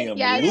 Yes, I am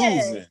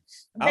losing.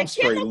 I'm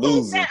straight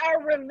losing. That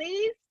are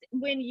released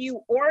when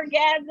you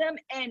orgasm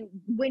and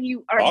when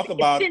you are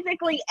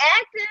physically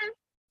active.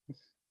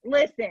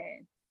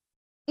 Listen.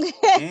 You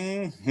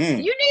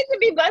need to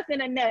be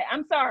busting a nut.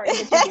 I'm sorry,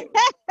 but you do.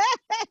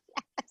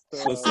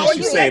 So since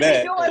you say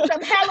that, doing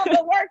some hell of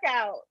a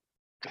workout.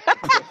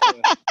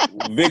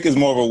 Vic is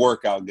more of a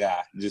workout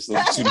guy, just to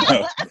let you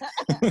know.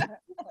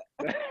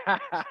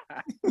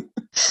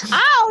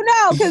 I don't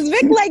know, because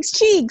Vic likes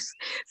cheeks.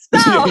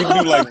 So you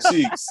do like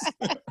cheeks.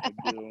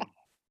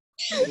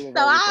 So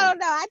know. I everything. don't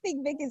know. I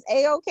think Vic is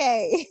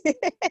A-okay.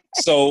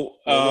 So,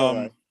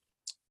 Yeah,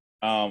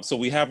 right. so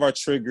we have our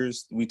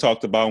triggers we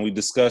talked about, and we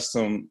discussed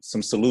some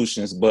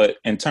solutions. But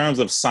in terms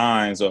of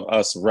signs of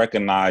us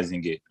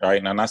recognizing it,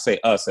 right? And I say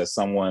us as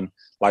someone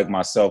like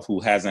myself who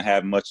hasn't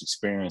had much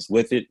experience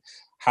with it.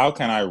 How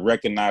can I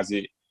recognize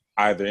it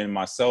either in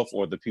myself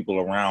or the people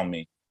around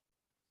me?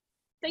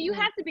 So you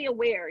have to be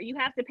aware. You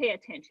have to pay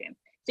attention.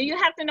 So you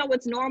have to know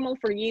what's normal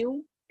for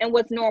you and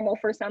what's normal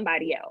for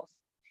somebody else.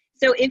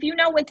 So if you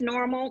know what's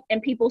normal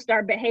and people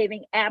start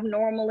behaving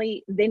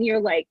abnormally, then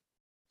you're like,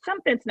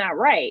 something's not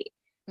right.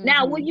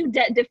 Now, will you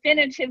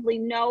definitively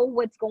know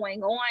what's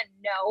going on?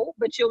 No,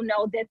 but you'll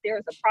know that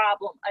there's a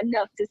problem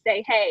enough to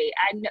say, hey,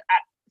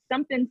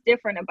 something's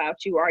different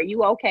about you. Are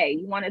you okay?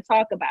 You want to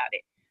talk about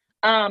it?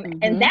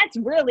 And that's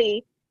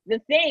really the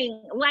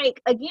thing.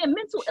 Like, again,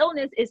 mental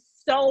illness is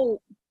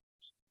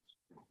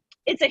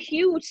it's a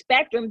huge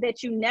spectrum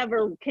that you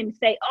never can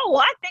say, oh,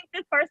 I think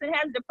this person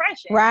has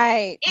depression.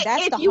 Right.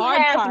 That's if the you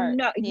hard have part.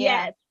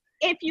 Yes.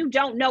 If you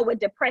don't know what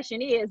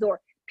depression is,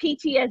 or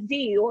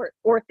PTSD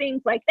or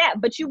things like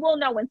that, but you will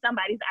know when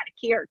somebody's out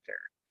of character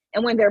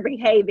and when they're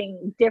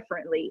behaving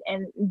differently.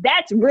 And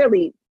that's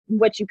really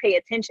what you pay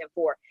attention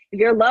for. If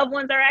your loved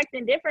ones are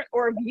acting different,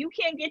 or if you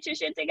can't get your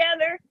shit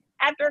together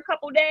after a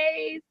couple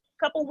days,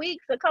 couple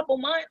weeks, a couple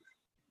months,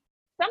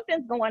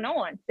 something's going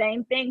on.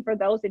 Same thing for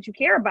those that you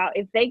care about.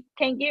 If they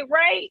can't get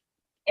right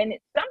and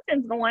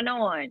something's going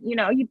on,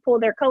 you pull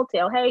their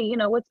coattail. Hey,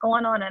 what's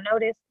going on? I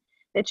noticed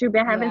that you've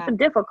been having some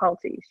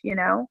difficulties,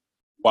 Well,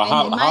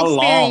 And how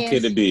long experience-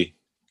 could it be?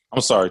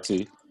 I'm sorry,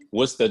 T.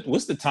 What's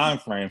the time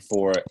frame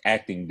for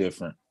acting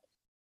different?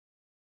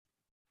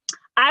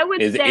 I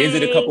would say, is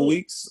it a couple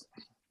weeks?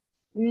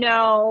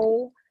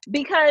 No,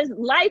 because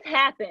life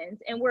happens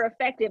and we're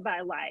affected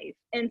by life.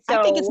 And so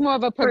I think it's more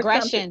of a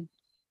progression,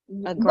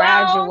 a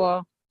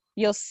gradual.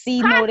 You'll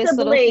notice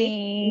little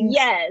things.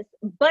 Yes,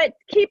 but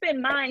keep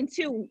in mind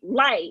too,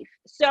 life.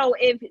 So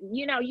if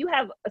you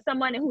have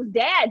someone whose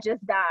dad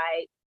just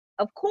died,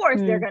 of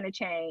course they're going to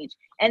change,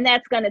 and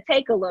that's going to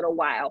take a little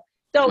while.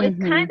 So it's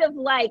kind of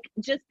like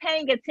just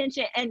paying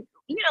attention, and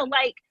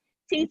like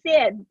T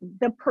said,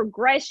 the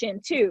progression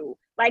too.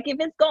 Like if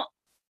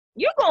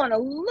you're going a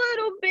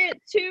little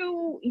bit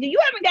too. You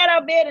haven't got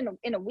out of bed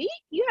in a week.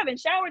 You haven't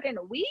showered in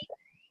a week.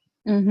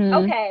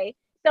 Okay.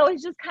 So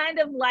it's just kind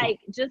of like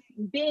just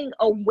being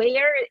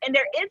aware, and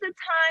there is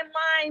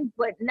a timeline,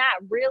 but not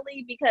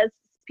really, because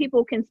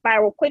people can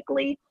spiral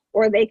quickly,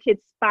 or they could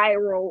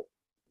spiral.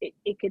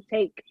 It could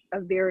take a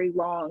very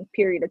long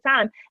period of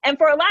time. And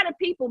for a lot of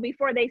people,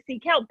 before they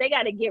seek help, they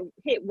got to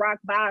hit rock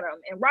bottom,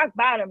 and rock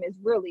bottom is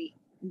really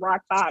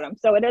rock bottom.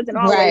 So it doesn't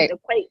always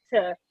equate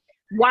to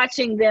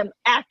watching them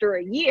after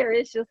a year.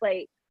 It's just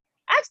like,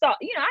 I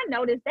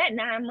noticed that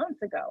 9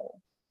 months ago.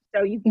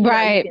 So you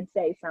can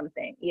say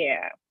something.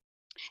 Yeah.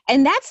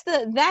 And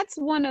that's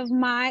one of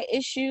my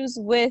issues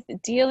with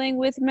dealing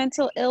with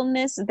mental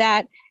illness,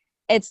 that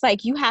it's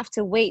like you have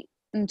to wait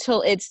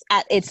until it's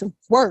at its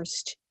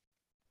worst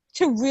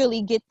to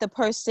really get the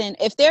person,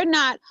 if they're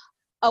not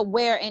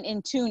aware and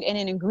in tune and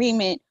in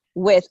agreement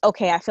with,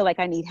 okay, I feel like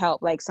I need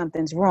help, like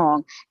something's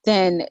wrong,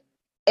 then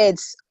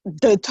it's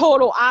the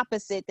total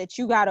opposite, that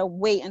you got to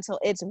wait until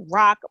it's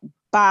rock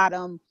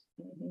bottom,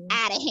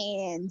 out of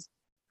hand,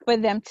 for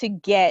them to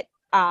get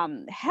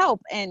help.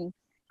 And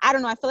I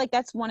don't know, I feel like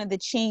that's one of the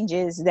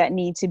changes that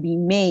need to be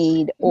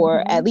made,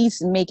 or at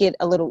least make it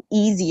a little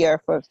easier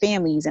for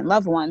families and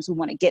loved ones who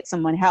want to get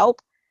someone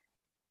help.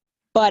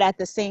 But at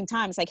the same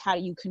time, it's like, how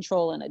do you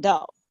control an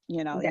adult?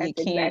 You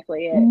can't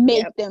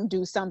make them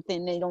do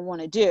something they don't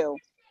want to do.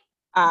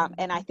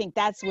 And I think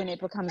that's when it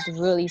becomes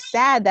really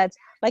sad. That's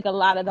like a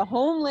lot of the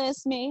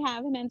homeless may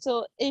have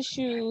mental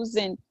issues,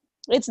 and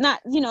it's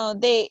not,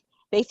 they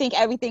think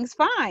everything's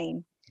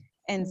fine.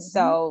 And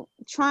so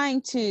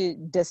trying to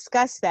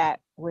discuss that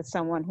with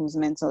someone who's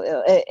mental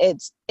ill,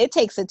 it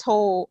takes a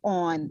toll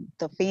on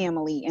the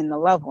family and the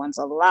loved ones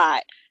a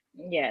lot.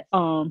 Yes.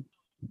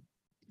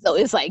 So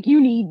it's like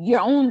you need your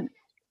own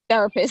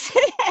therapist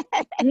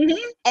and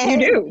you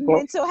do.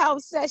 mental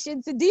health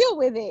session to deal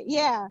with it.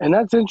 Yeah. And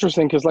that's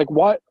interesting, because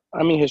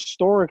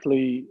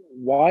historically,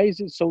 why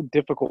is it so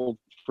difficult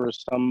for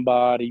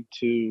somebody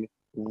to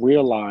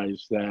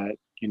realize that,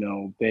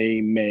 they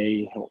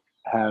may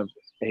have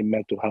a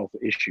mental health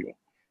issue?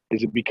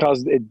 Is it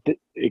because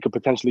it could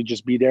potentially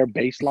just be their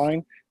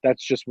baseline?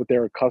 That's just what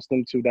they're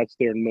accustomed to. That's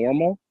their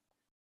normal.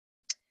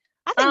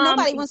 I think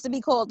nobody wants to be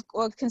called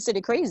or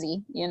considered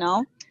crazy,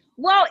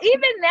 Well,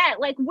 even that,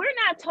 like, we're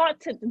not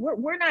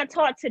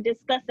taught to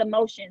discuss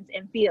emotions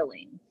and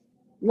feelings.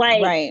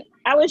 Like, right.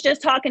 I was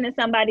just talking to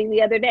somebody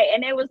the other day,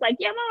 and it was like,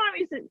 yeah, my mom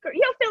used to,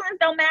 your feelings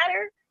don't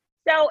matter.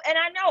 So, and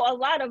I know a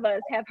lot of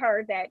us have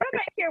heard that. I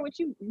don't care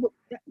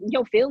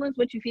your feelings,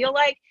 what you feel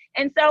like.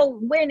 And so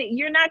when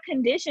you're not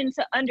conditioned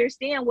to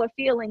understand what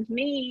feelings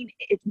mean,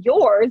 it's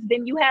yours,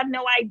 then you have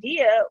no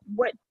idea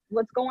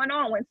what's going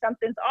on, when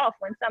something's off,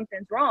 when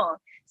something's wrong.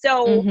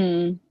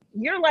 So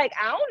you're like,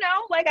 I don't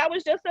know, like I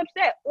was just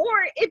upset.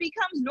 Or it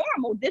becomes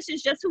normal. This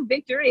is just who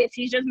Victor is.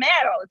 He's just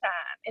mad all the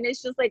time. And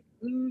it's just like,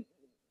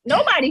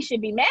 nobody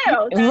should be mad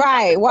all the time.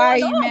 Right. Why are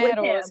Something's you going on mad with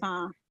all him. the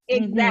time?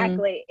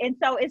 Exactly. And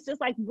so it's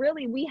just like,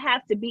 really, we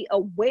have to be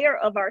aware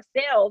of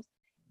ourselves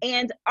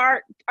and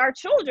our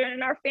children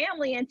and our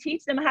family, and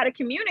teach them how to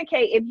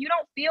communicate. If you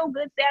don't feel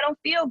good, say I don't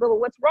feel good.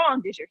 What's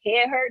wrong? Does your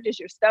head hurt? Does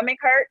your stomach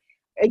hurt?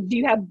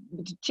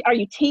 Are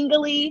you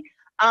tingly?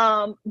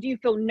 Do you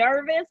feel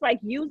nervous? Like,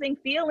 using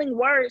feeling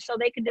words so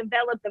they can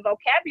develop the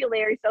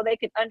vocabulary so they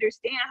can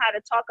understand how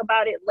to talk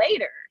about it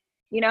later.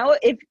 You know,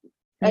 if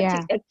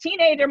a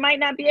teenager might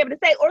not be able to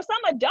say, or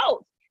some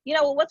adults, you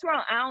know, well, what's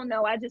wrong? I don't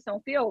know. I just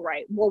don't feel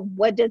right. Well,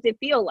 what does it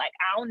feel like?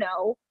 I don't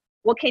know.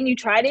 Well, can you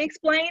try to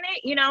explain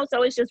it? You know,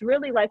 so it's just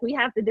really like we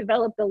have to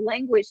develop the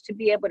language to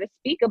be able to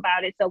speak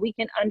about it so we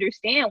can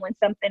understand when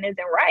something isn't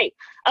right.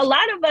 A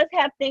lot of us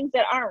have things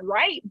that aren't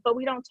right, but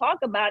we don't talk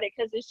about it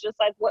because it's just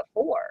like, what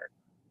for?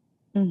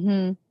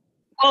 Mm-hmm.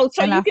 Oh,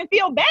 so you can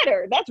feel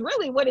better. That's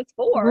really what it's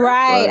for.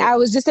 Right. I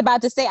was just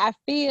about to say,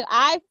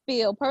 I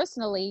feel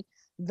personally,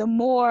 the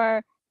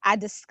more I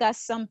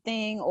discuss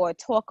something or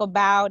talk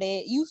about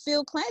it, you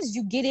feel cleansed,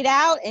 you get it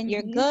out and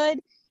you're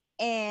good.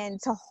 And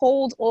to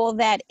hold all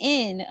that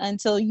in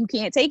until you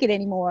can't take it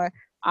anymore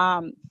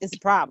is a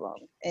problem.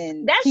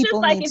 And that's people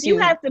just like need if you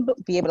have to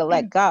be able to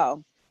let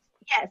go.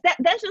 Yes,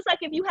 that's just like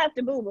if you have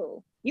to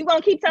boo-boo. You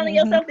gonna keep telling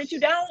yourself that you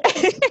don't?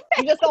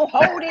 You just gonna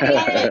hold it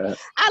in?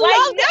 I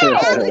love that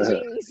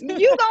analogy.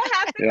 You gonna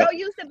have to go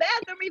use the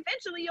bathroom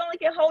eventually. You only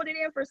can hold it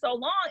in for so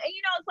long. And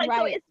you know, it's like,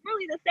 so it's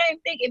really the same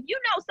thing. If you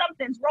know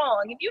something's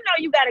wrong, if you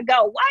know you gotta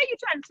go, why are you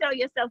trying to tell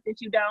yourself that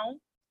you don't?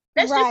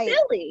 That's just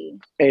silly.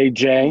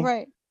 AJ.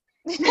 Right.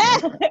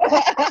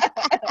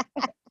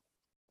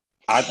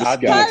 I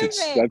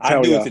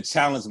do it to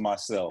challenge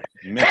myself.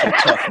 Mental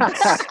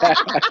toughness.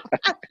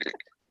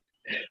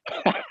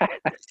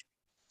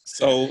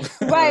 So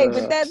right,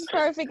 but that's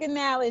perfect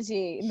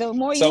analogy. The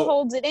more you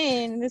hold it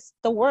in,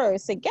 the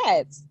worse it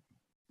gets.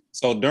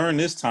 So during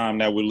this time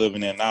that we're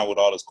living in now with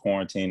all this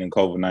quarantine and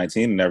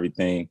COVID-19 and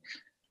everything,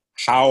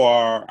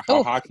 how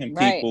can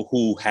people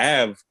who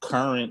have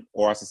current,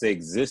 or I should say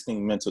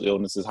existing mental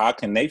illnesses, how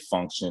can they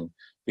function?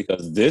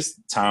 Because this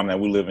time that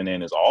we're living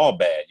in is all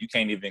bad. You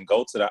can't even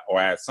go to that, or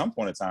at some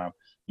point in time,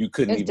 you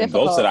couldn't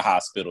go to the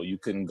hospital. You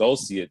couldn't go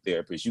see a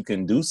therapist. You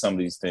couldn't do some of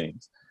these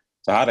things.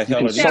 So how the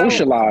hell are these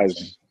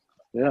socialize?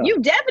 Yeah. You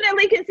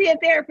definitely can see a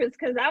therapist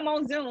because I'm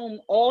on Zoom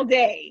all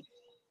day.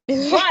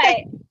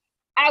 But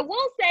I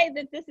will say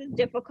that this is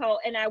difficult,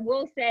 and I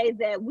will say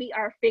that we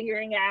are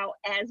figuring out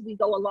as we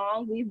go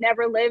along. We've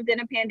never lived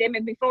in a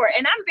pandemic before,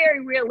 and I'm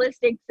very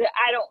realistic that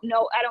I don't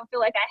know. I don't feel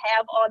like I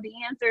have all the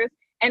answers,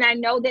 and I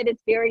know that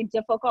it's very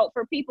difficult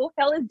for people.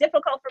 Hell, it's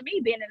difficult for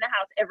me being in the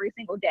house every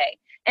single day.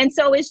 And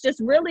so it's just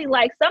really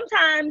like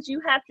sometimes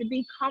you have to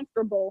be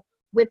comfortable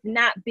with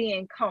not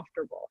being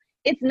comfortable.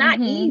 It's not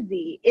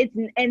easy.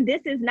 And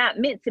this is not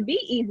meant to be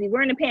easy.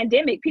 We're in a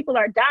pandemic. People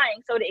are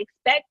dying. So to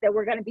expect that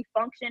we're going to be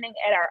functioning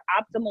at our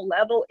optimal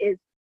level is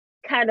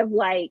kind of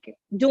like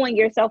doing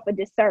yourself a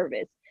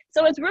disservice.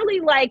 So it's really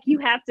like you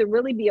have to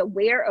really be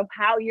aware of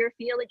how you're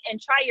feeling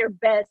and try your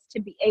best to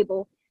be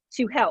able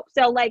to help.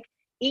 So like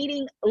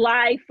eating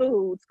live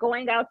foods,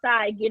 going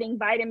outside, getting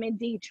vitamin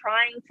D,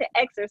 trying to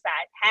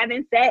exercise,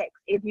 having sex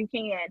if you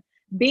can,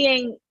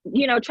 being,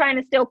 trying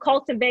to still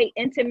cultivate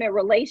intimate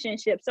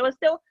relationships. So it's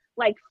still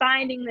like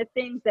finding the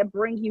things that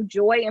bring you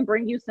joy and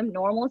bring you some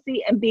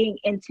normalcy and being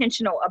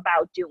intentional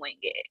about doing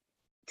it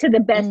to the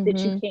best that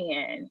you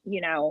can,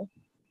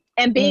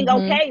 and being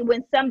okay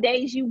when some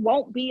days you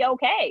won't be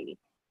okay.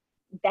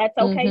 That's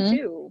okay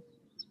too.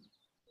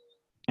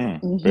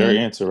 Very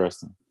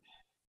interesting.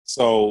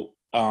 So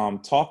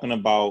talking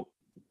about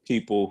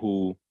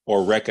people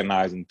or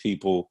recognizing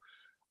people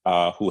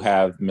who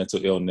have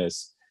mental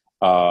illness,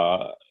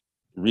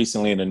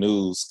 recently in the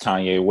news,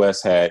 Kanye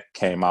West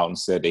came out and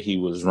said that he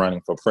was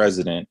running for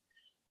president.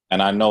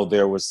 And I know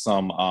there was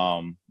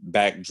some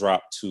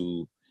backdrop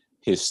to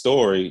his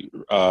story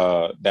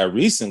that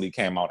recently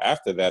came out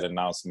after that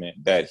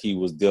announcement that he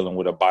was dealing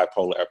with a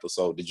bipolar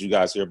episode. Did you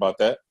guys hear about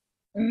that?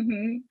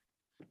 And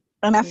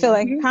I feel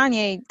like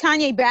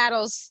Kanye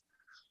battles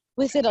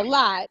with it a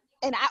lot.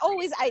 And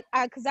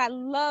because I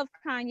love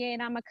Kanye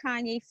and I'm a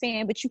Kanye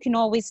fan, but you can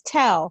always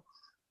tell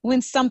when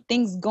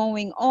something's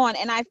going on.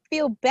 And I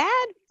feel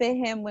bad for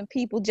him when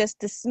people just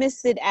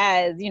dismiss it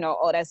as,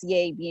 oh, that's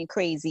Ye being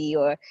crazy,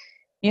 or,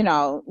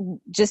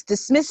 just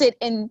dismiss it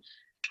and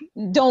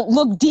don't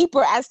look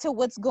deeper as to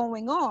what's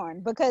going on.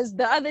 Because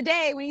the other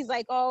day when he's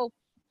like,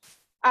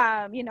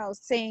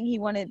 saying he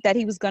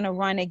was going to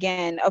run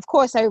again, of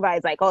course,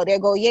 everybody's like, oh, there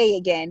go Ye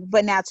again.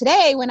 But now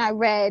today when I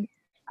read,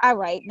 all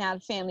right, now the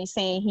family's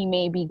saying he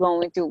may be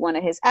going through one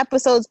of his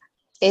episodes,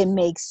 it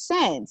makes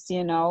sense,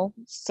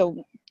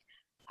 So,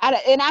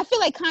 and I feel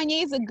like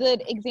Kanye is a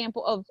good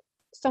example of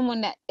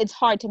someone that it's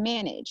hard to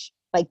manage.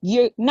 Like,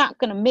 you're not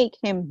going to make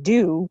him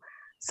do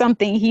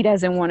something he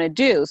doesn't want to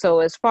do. So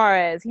as far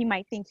as he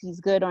might think he's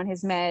good on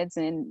his meds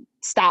and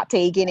stop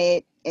taking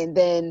it, and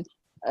then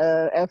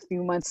a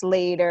few months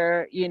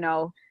later, you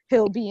know,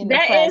 he'll be in the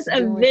That press is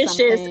a doing vicious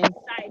something.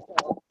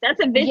 cycle. That's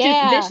a vicious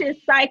Yeah. vicious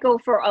cycle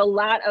for a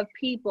lot of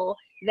people.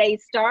 They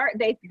start,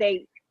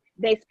 they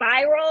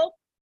spiral,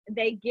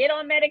 they get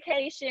on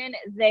medication,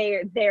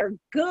 they're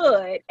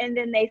good, and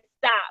then they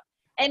stop.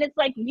 And it's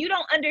like, you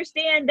don't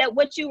understand that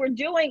what you were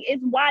doing is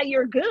why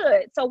you're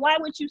good. So why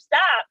would you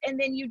stop? And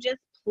then you just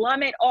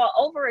plummet all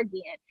over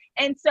again.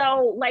 And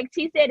so, like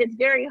T said, it's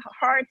very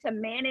hard to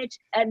manage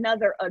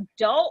another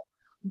adult,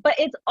 but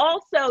it's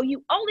also,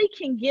 you only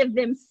can give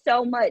them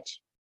so much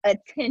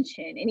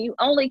attention and you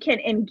only can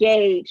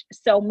engage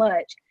so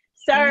much.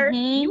 Sir,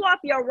 Mhm. you off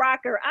your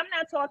rocker. I'm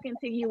not talking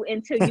to you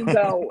until you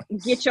go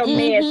get your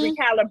meds Mhm.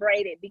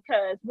 recalibrated,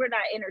 because we're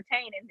not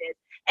entertaining this.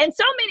 And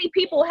so many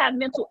people have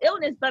mental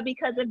illness, but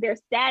because of their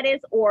status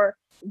or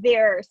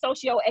their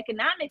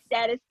socioeconomic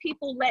status,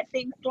 people let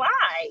things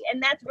slide.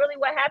 And that's really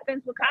what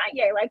happens with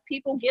Kanye. Like,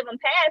 people give him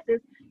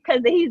passes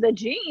because he's a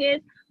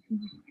genius.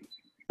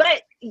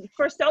 But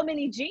for so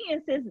many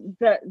geniuses,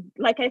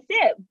 like I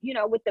said, you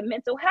know, with the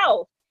mental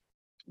health,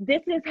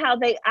 this is how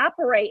they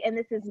operate and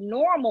this is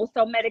normal.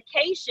 So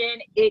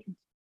medication,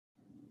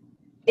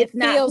 it's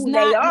not feels who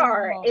not they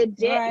are. normal. It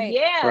did, Right.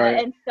 yeah.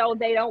 Right. And so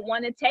they don't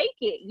want to take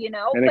it, you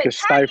know. And it But could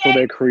stifle Kanye,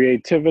 their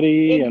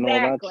creativity and all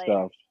that exactly.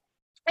 stuff.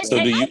 So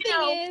And do you? My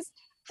thing is,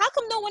 how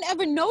come no one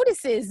ever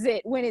notices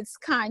it when it's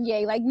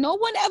Kanye? Like, no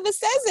one ever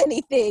says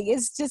anything.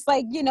 It's just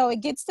like, you know,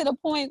 it gets to the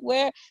point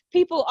where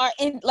people are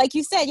in, like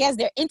you said, yes,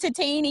 they're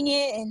entertaining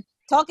it and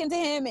talking to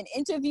him and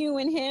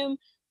interviewing him.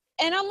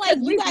 And I'm like,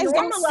 because you we've guys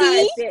don't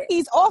see normalized it.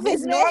 he's off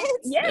his meds?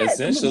 Yes,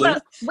 Essentially.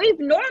 but we've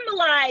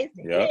normalized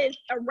Yep. his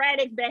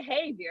erratic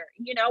behavior.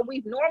 You know,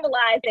 we've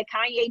normalized that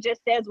Kanye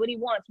just says what he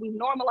wants. We've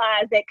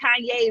normalized that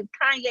Kanye's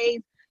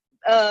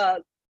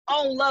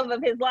own love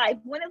of his life,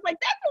 when it's like,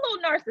 that's a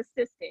little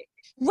narcissistic.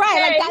 Right,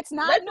 Okay? like that's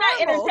not Let's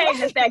normal. not entertain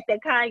the fact that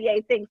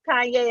Kanye thinks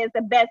Kanye is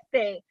the best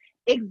thing.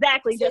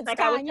 Exactly, just Since like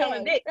I was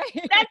telling Kanye. Vic.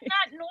 That's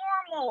not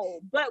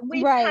normal. But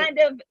we Right. kind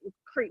of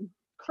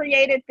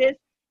created this,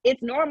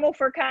 it's normal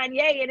for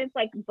Kanye, and it's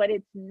like, but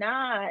it's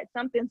not.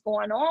 Something's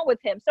going on with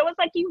him. So it's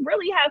like, you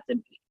really have to,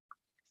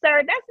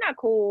 sir, that's not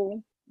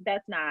cool.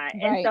 That's not.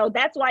 Right. And so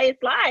that's why it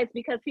slides,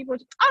 because people,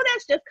 oh,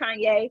 that's just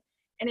Kanye.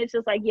 And it's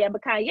just like, yeah,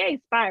 but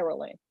Kanye's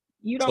spiraling.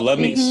 You So don't let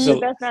me. see Mhm. that So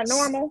that's not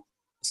normal?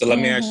 so let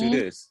me ask you Mhm.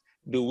 this: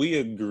 do we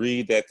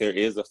agree that there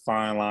is a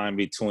fine line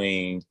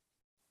between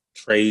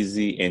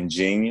crazy and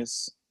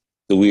genius?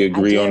 Do we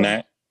agree on do.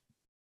 that?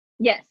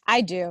 Yes.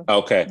 I do.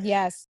 Okay.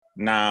 Yes.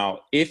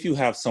 Now, if you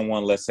have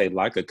someone, let's say,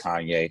 like a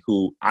Kanye,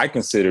 who I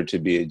consider to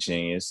be a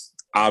genius,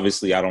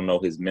 obviously I don't know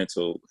his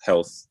mental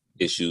health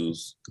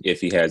issues,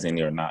 if he has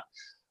any or not,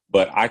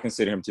 but I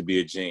consider him to be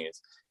a genius.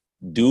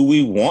 Do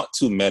we want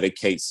to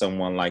medicate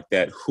someone like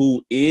that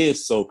who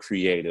is so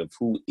creative,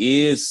 who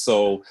is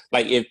so,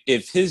 like,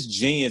 if his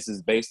genius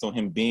is based on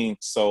him being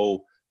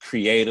so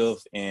creative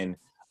and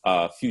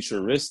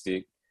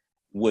futuristic,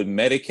 would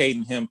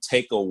medicating him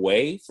take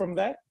away from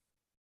that?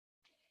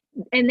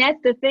 And that's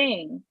the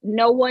thing.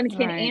 No one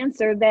can Right.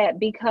 answer that,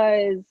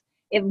 because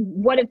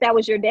what if that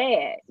was your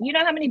dad? You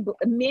know how many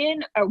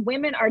men or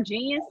women are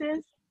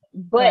geniuses,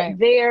 but Right.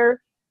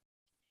 they're,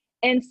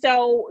 and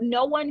so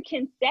no one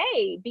can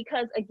say,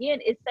 because again,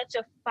 it's such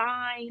a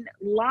fine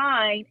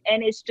line,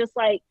 and it's just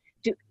like,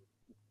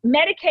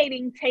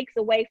 medicating takes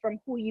away from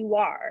who you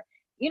are.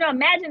 You know,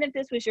 imagine if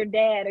this was your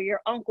dad or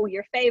your uncle,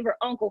 your favorite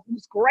uncle,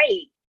 who's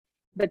great,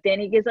 but then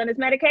he gets on his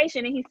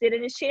medication and he sit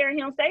in his chair and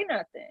he don't say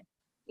nothing.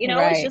 You know,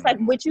 it's Right. just like,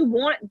 would you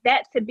want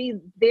that to be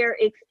their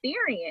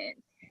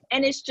experience?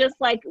 And it's just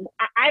like,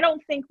 I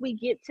don't think we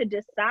get to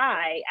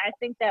decide. I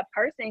think that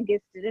person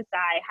gets to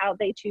decide how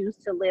they choose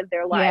to live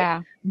their life.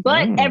 Yeah.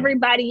 But Mm.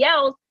 everybody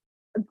else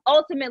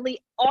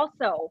ultimately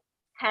also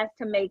has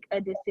to make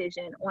a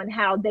decision on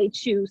how they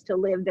choose to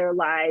live their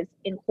lives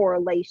in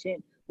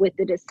correlation with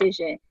the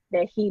decision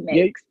that he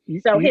makes.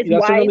 So his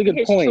that's a wife, really good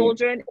his point.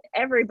 children,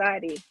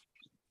 everybody.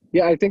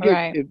 Yeah, I think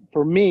Right.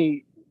 for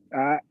me,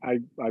 I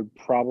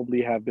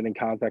probably have been in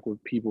contact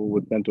with people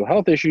with mental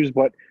health issues,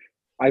 but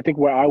I think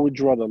where I would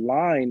draw the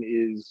line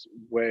is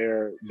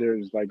where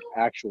there's like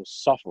actual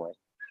suffering.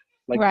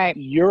 Like, Right.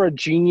 you're a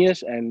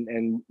genius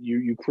and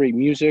you create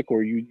music,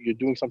 or you're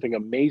doing something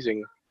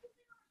amazing,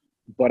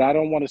 but I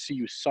don't want to see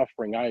you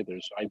suffering either.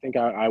 So I think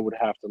I would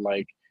have to,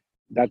 like,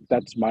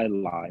 that's my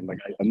line. Like,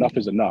 enough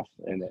is enough.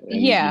 And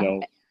Yeah. you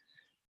know,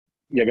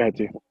 yeah, go ahead,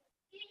 T.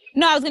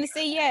 No, I was gonna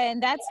say, yeah,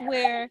 and that's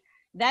where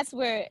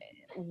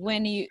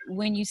when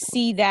you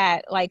see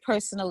that, like,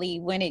 personally,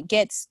 when it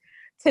gets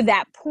to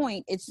that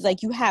point, it's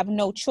like you have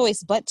no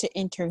choice but to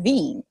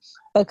intervene,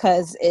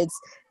 because it's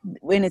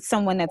when it's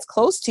someone that's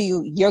close to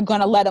you, you're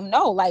gonna let them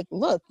know, like,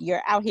 look,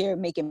 you're out here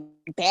making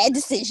bad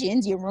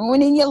decisions, you're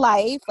ruining your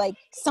life, like,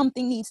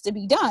 something needs to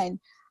be done.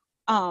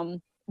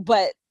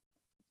 But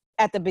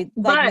at the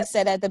like we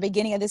said at the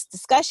beginning of this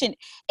discussion,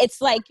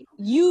 it's like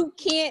you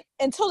can't,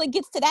 until it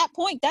gets to that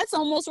point, that's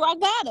almost rock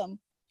bottom.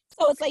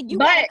 So it's like you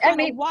gotta kind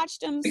of watch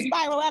them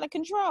spiral out of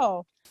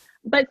control.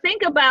 But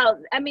think about,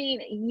 I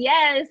mean,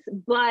 yes,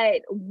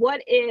 but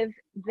what if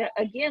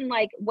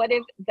what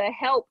if the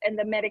help and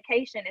the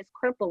medication is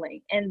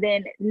crippling, and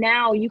then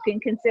now you can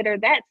consider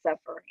that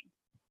suffering?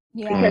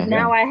 Yeah. Because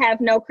now I have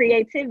no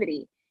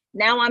creativity.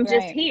 Now I'm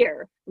just Right.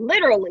 here,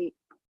 literally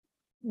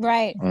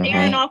Right.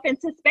 staring off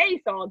into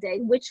space all day,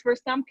 which for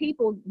some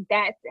people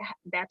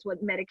that's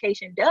what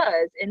medication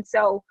does. And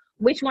so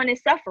which one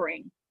is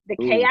suffering? The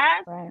Ooh.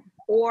 chaos Right.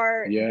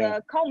 or Yeah.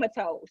 the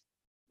comatose?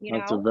 You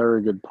That's a know?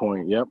 very good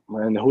point. Yep.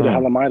 And who the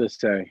hell am I to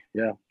say?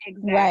 Yeah.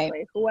 Exactly.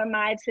 Right. Who am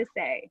I to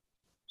say?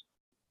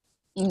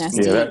 That's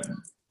Yeah,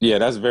 deep.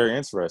 that's very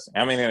interesting.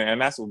 I mean, and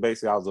that's what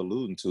basically I was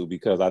alluding to,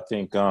 because I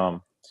think,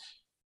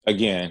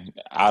 again,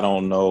 I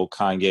don't know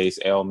Kanye's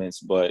ailments,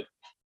 but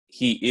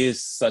he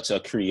is such a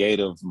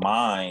creative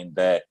mind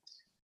that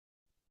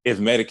if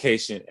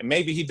medication, and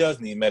maybe he does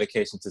need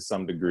medication to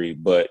some degree,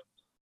 but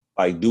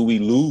like, do we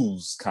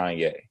lose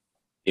Kanye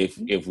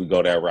if we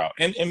go that route?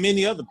 And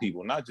many other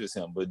people, not just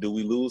him, but do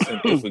we lose him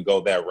if we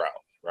go that route?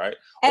 Right?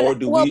 And, Or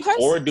do well, we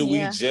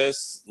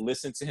just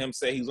listen to him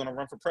say he's gonna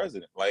run for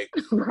president? Like,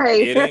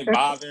 Right. it ain't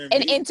bothering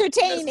and me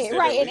entertain it,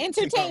 right? And necessarily. You know what I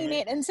entertain mean?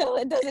 it until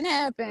it doesn't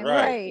happen,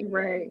 Right. right?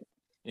 Right.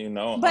 You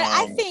know, But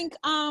I think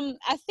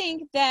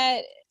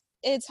that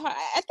it's hard.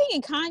 I think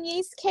in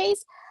Kanye's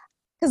case,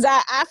 because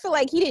I feel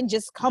like he didn't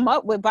just come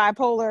up with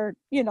bipolar,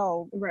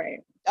 Right.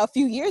 a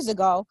few years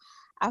ago.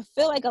 I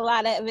feel like a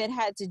lot of it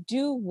had to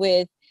do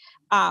with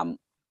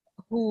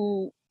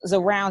who's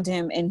around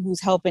him and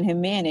who's helping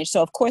him manage.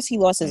 So of course he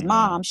lost his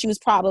mom. She was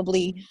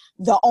probably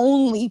the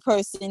only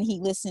person he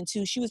listened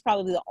to. She was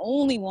probably the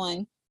only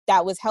one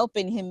that was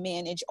helping him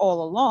manage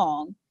all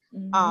along.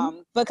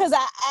 Because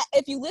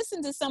if you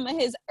listen to some of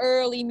his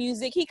early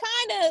music, he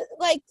kind of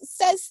like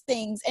says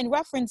things and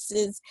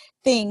references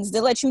things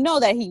to let you know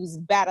that he was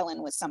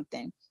battling with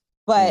something.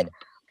 But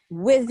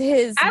with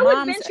his I would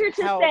mom's venture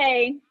to help,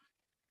 say,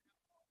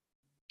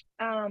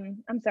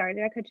 I'm sorry,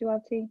 did I cut you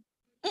off, T?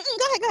 Go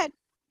ahead.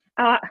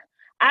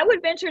 I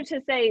would venture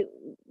to say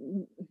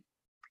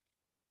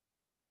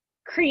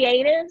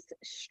creatives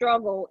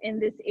struggle in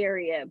this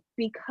area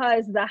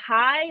because the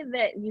high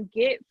that you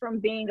get from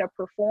being a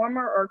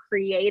performer or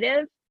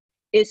creative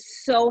is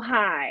so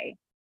high,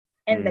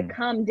 and the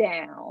come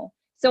down.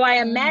 So I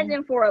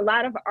imagine for a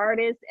lot of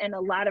artists and a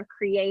lot of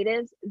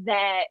creatives,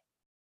 that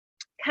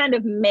kind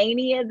of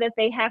mania that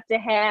they have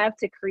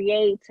to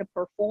create, to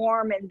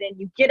perform, and then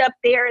you get up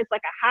there, it's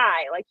like a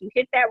high, like you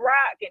hit that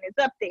rock and it's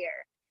up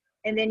there,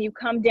 and then you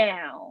come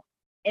down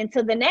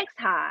into the next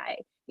high,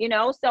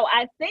 so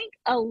I think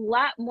a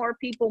lot more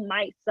people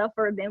might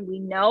suffer than we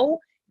know,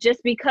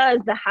 just because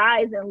the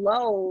highs and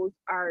lows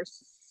are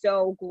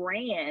so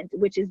grand,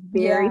 which is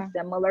very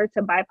similar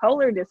to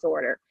bipolar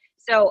disorder.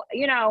 So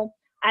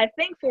I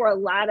think for a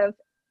lot of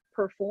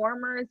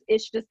performers,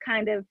 it's just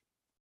kind of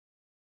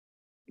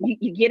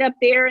you get up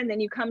there and then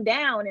you come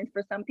down, and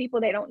for some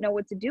people, they don't know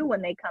what to do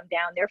when they come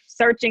down. They're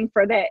searching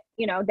for that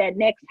that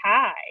next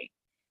high.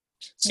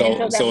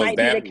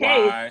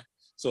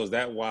 So is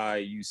that why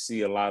you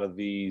see a lot of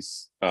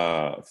these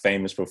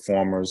famous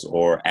performers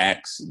or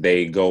acts,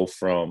 they go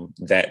from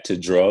that to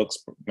drugs,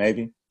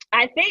 maybe?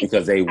 I think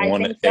because they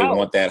want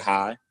that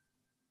high.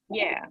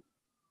 Yeah,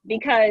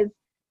 because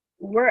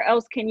where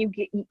else can you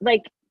get,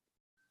 like,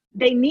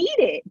 they need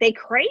it, they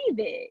crave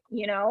it,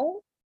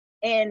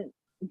 and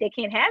they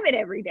can't have it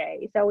every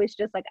day. So it's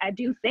just like, I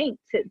do think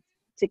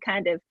to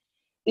kind of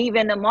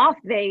even them off,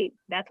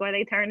 that's why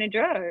they turn to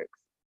drugs.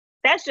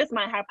 That's just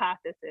my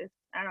hypothesis.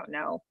 I don't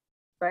know,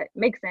 but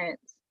makes sense.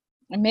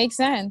 It makes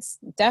sense.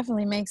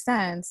 Definitely makes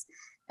sense.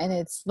 And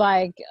it's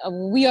like,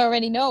 we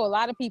already know a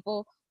lot of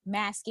people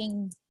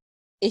masking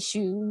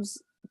issues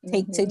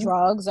take to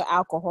drugs or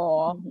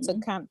alcohol to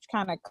kind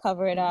of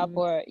cover it up,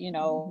 or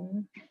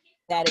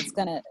that it's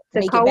gonna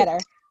make it better.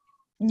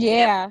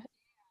 Yeah.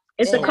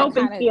 It's a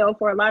coping skill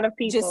for a lot of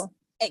people. Just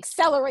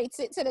accelerates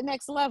it to the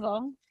next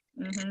level.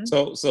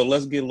 So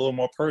let's get a little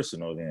more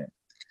personal then.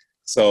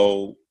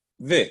 So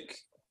Vic,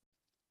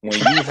 when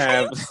you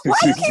have why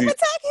you keep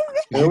attacking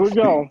Vic? Here we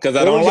go. Because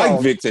I don't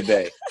like Vic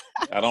today.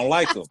 I don't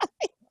like him.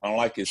 I don't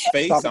like his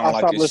face. I don't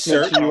like his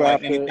shirt. I don't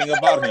like anything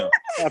about him.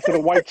 After the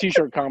white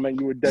t-shirt comment,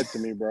 you were dead to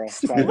me, bro.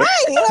 Right.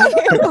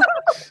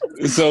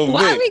 So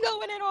why Vic, are we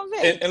going in on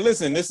Vic? And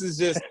listen, this is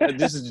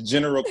a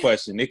general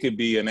question. It could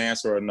be an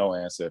answer or no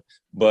answer.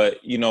 But,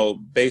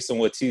 based on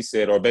what T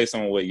said, or based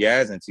on what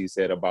Yaz and T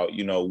said about,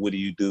 what do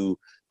you do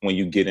when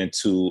you get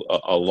into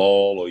a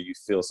lull or you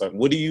feel something?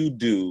 What do you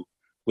do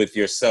with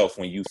yourself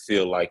when you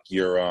feel like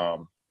you're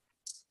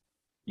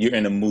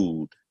in a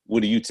mood? What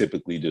do you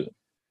typically do?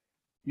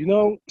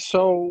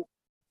 So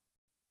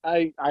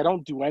I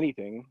don't do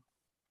anything,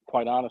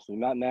 quite honestly,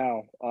 not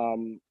now.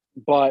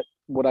 But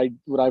what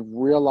I've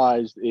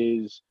realized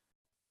is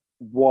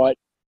what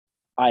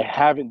I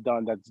haven't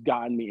done that's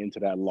gotten me into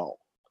that lull.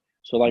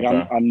 So like,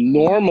 okay. I'm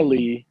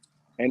normally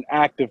an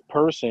active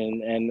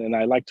person, and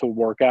I like to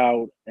work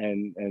out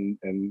and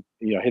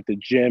hit the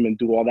gym and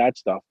do all that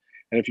stuff.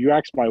 And if you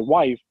ask my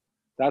wife,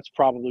 that's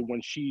probably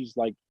when she's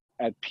like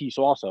at peace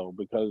also,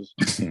 because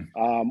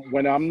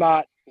when I'm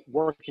not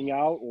working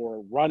out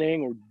or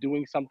running or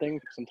doing some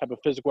type of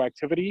physical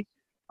activity,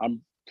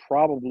 I'm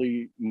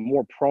probably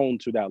more prone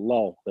to that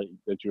lull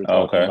that you're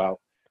talking about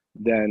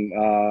than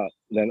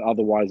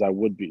otherwise I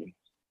would be.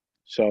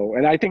 So,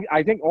 and I think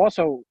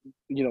also,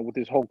 you know, with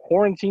this whole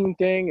quarantine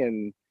thing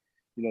and,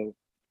 you know,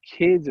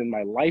 kids and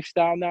my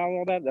lifestyle now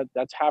and all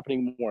that's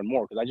happening more and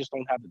more, because I just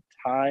don't have the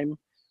time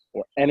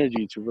or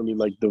energy to really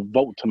like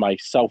devote to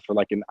myself for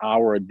like an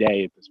hour a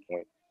day at this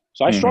point.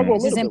 So I struggle a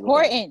Which little is bit with that.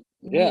 important.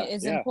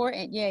 It's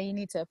important. Yeah, you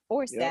need to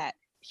force that.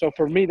 So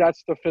for me,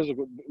 that's the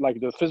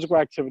physical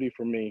activity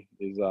for me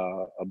is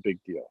a big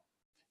deal.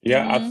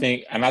 Yeah, I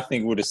think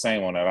we're the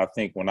same on that. I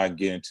think when I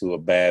get into a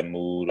bad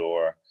mood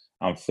or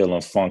I'm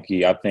feeling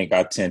funky, I think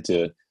I tend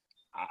to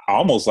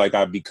almost like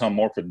I become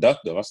more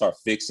productive. I start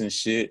fixing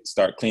shit,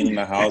 start cleaning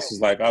the house.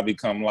 It's like I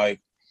become like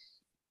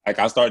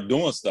I start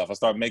doing stuff. I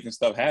start making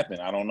stuff happen.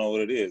 I don't know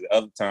what it is.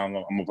 Other time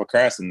I'm a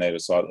procrastinator.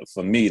 So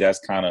for me, that's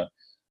kind of,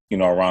 you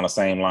know, around the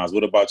same lines.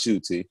 What about you,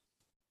 T?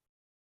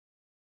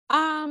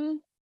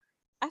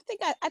 I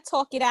think I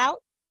talk it out.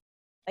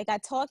 Like I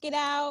talk it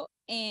out,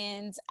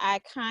 and I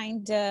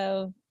kind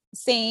of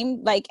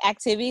same like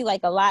activity,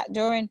 like a lot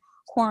during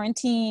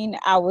quarantine.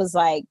 I was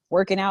like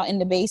working out in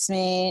the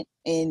basement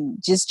and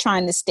just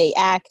trying to stay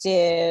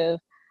active,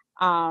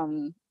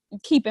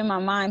 keeping my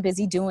mind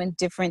busy doing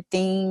different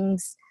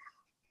things.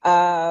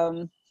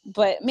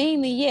 But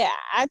mainly, yeah,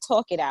 I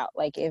talk it out.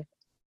 Like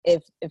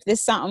if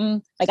there's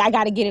something like I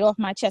got to get it off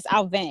my chest,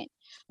 I'll vent,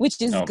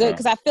 which is good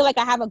because I feel like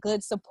I have a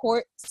good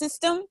support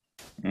system.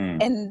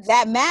 And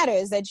that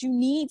matters, that you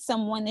need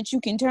someone that you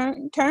can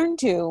turn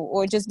to,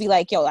 or just be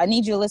like, yo, I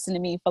need you to listen to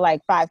me for like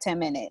 5-10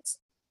 minutes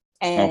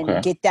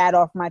and get that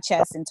off my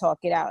chest and talk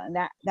it out. And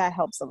that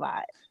helps a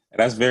lot.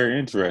 That's very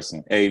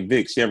interesting. Hey,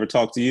 Vic, she ever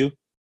talk to you?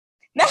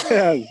 Not she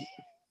so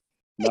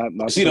don't.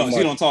 much. She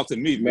don't talk to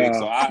me, Vic.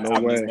 So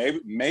No way.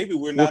 maybe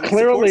we're not.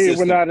 Clearly,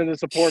 we're not in the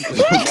support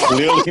system.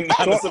 Clearly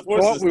not in the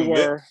support system. We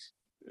were.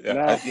 Yeah,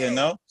 no. You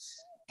know.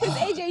 Because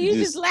AJ, you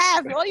just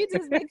laugh. All you do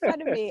is make fun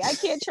of me. I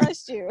can't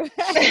trust you.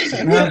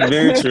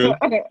 Very true.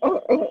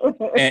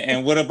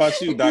 And what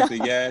about you, Dr.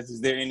 Yaz? Is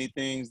there any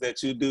things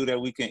that you do that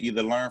we can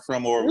either learn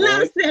from or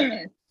avoid?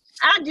 Listen,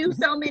 I do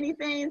so many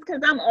things because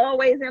I'm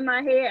always in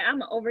my head.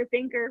 I'm an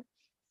overthinker.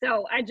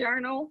 So I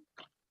journal.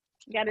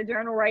 Got a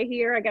journal right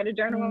here. I got a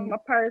journal in my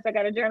purse. I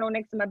got a journal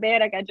next to my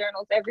bed. I got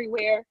journals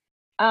everywhere.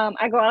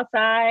 I go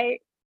outside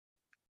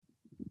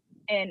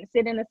and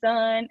sit in the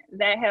sun.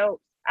 That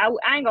helps. I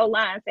ain't gonna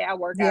lie and say I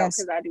work out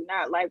because I do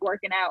not like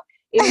working out.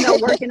 Even though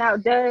working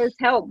out does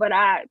help, but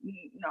I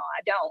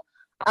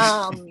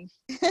don't.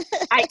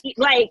 I eat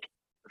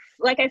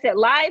like I said,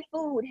 live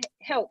food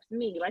helps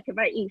me. Like if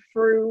I eat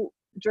fruit,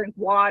 drink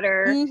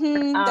water,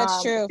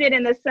 that's true. sit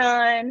in the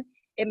sun,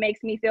 it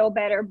makes me feel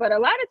better. But a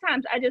lot of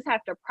times I just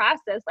have to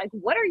process, like,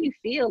 what are you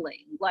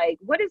feeling? Like,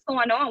 what is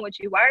going on with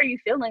you? Why are you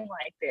feeling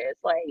like this?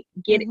 Like,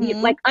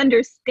 like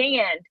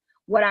understand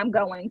what I'm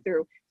going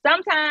through.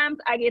 Sometimes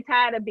I get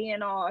tired of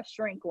being all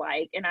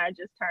shrink-like, and I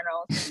just turn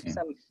on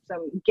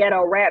some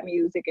ghetto rap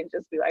music and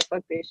just be like,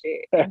 "Fuck this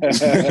shit."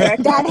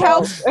 That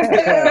helps.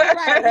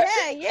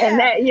 Right. Yeah. And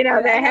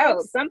that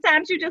helps.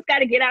 Sometimes you just got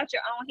to get out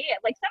your own head.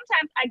 Like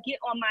sometimes I get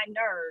on my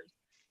nerves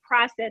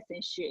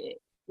processing shit.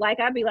 Like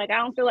I'd be like, I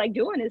don't feel like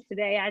doing this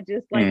today. I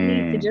just like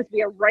need to just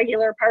be a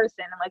regular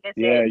person. And like I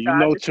said, you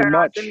know too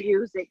much. On some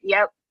music.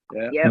 Yep.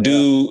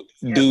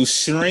 Do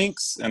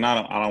shrinks, and I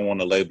don't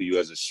want to label you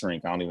as a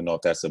shrink. I don't even know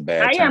if that's a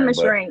bad term. I am a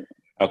shrink.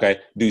 Okay.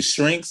 Do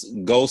shrinks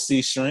go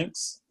see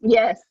shrinks?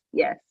 Yes.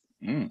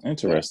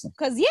 Interesting.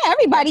 Because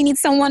everybody needs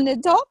someone to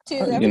talk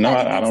to. I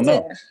don't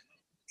know.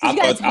 So you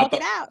gotta talk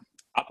it out.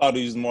 I thought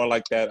he was more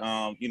like that,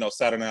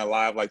 Saturday Night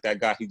Live, like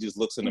that guy. He just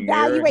looks in the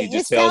mirror and he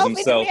just tells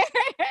himself,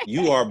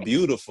 "You are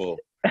beautiful.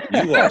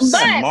 You are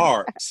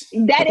smart."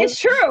 That is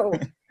true.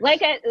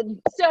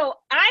 So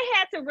I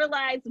had to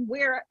realize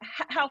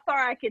how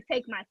far I could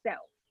take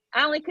myself.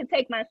 I only could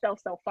take myself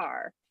so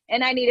far,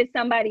 and I needed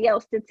somebody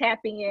else to tap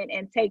in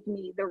and take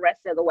me the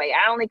rest of the way.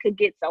 I only could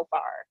get so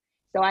far,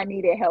 so I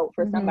needed help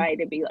for somebody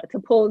to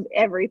pull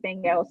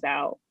everything else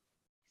out.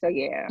 So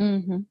yeah.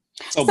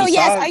 So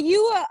yes, are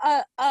you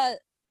a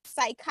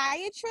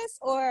psychiatrist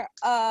or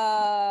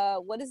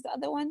what is the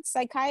other one?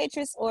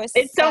 Psychiatrist or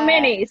it's so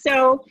many.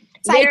 So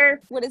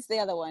what is the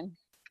other one?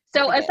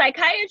 So a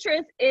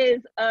psychiatrist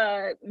is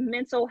a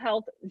mental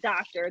health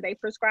doctor. They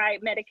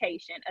prescribe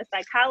medication. A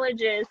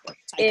psychologist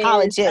is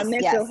a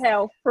mental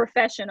health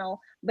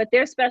professional, but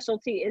their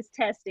specialty is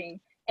testing.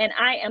 And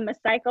I am a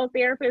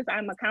psychotherapist.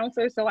 I'm a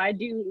counselor, so I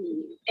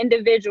do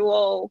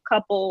individual,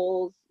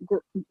 couples,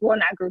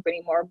 not group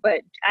anymore,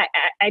 but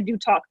I do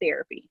talk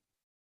therapy.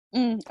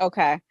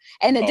 Okay.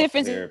 And the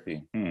difference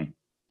therapy.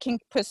 Can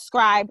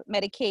prescribe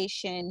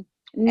medication.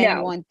 No.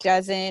 Anyone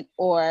doesn't,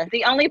 or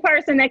the only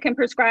person that can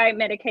prescribe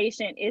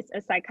medication is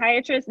a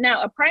psychiatrist.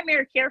 Now, a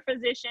primary care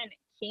physician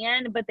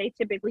can, but they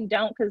typically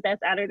don't because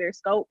that's out of their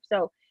scope.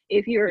 So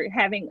if you're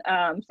having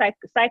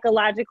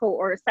psychological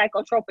or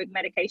psychotropic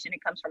medication, it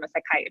comes from a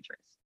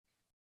psychiatrist.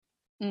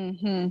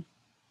 Yeah,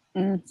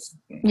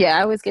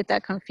 I always get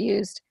that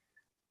confused.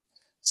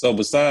 So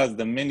besides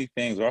the many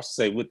things, or I should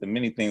say with the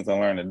many things I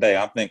learned today,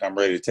 I think I'm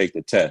ready to take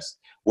the test.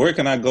 Where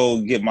can I go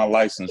get my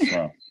license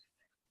from?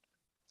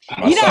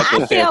 My You know,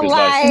 I feel psychotherapist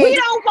like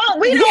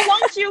We don't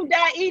want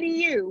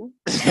you.edu.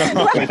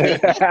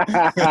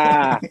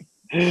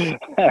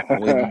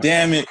 Well,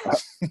 damn it.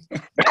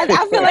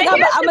 I feel like But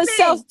here's I'm the a thing.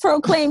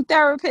 self-proclaimed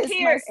therapist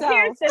Here's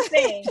myself. the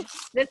thing.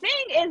 The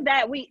thing is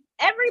that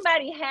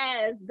everybody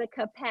has the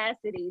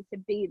capacity to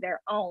be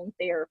their own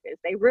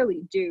therapist. They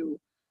really do.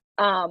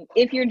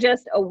 If you're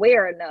just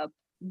aware enough.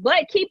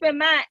 But keep in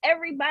mind,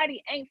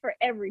 everybody ain't for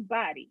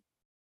everybody.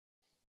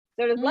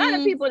 So there's a lot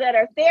of people that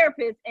are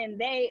therapists and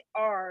they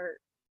are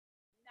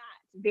not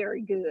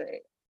very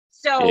good.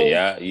 So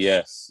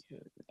Yes.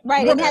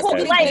 Right, No, it has to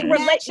be a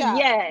good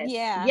matchup.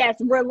 Yes,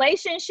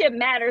 relationship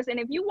matters. And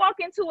if you walk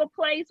into a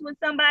place with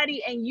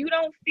somebody and you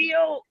don't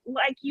feel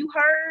like you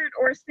heard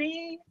or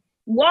seen,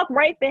 walk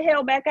right the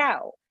hell back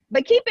out.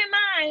 But keep in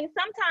mind,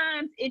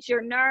 sometimes it's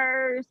your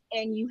nerves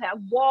and you have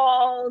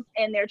walls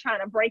and they're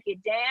trying to break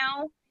it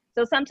down.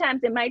 So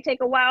sometimes it might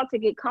take a while to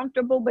get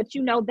comfortable, but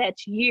you know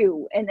that's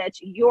you and that's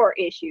your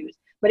issues.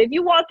 But if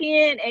you walk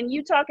in and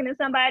you talking to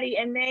somebody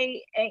and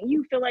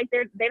you feel like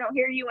they don't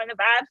hear you and the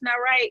vibe's not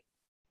right,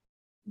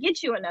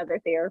 get you another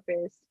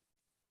therapist.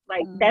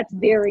 Like that's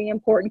very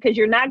important because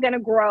you're not going to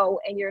grow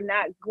and you're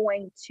not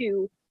going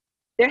to,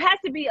 there has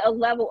to be a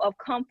level of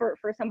comfort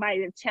for somebody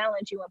to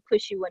challenge you and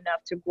push you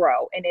enough to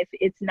grow. And if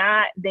it's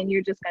not, then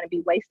you're just going to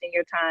be wasting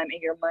your time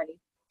and your money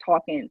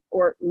talking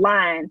or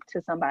lying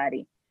to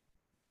somebody.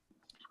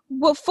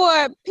 Well,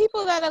 for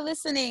people that are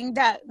listening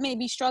that may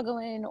be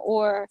struggling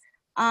or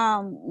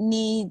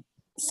need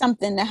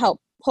something to help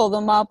pull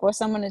them up or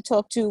someone to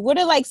talk to, what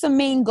are like some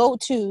main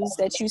go-tos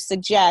that you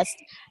suggest?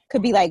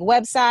 Could be like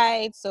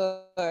websites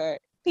or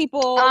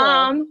people.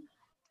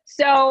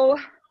 So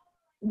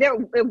there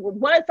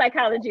was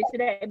Psychology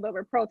Today, but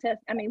we're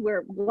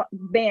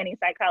banning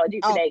Psychology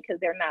Today because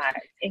they're not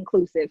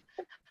inclusive.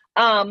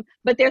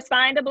 But there's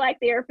Find a Black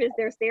Therapist,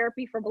 there's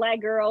Therapy for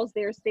Black Girls,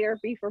 there's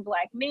Therapy for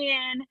Black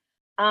Men,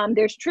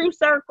 there's True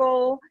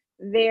Circle,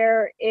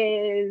 there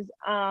is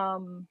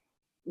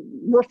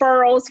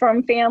referrals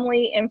from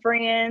family and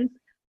friends,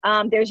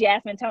 there's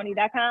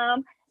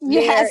YasminTony.com.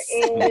 Yes.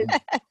 There is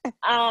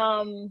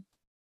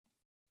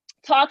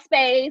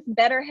Talkspace,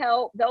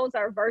 BetterHelp. Those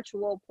are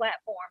virtual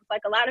platforms.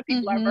 Like a lot of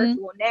people are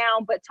virtual now,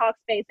 but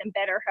Talkspace and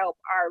BetterHelp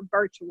are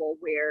virtual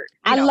where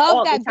I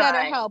love that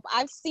BetterHelp.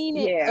 I've seen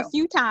it a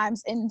few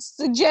times and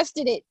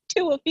suggested it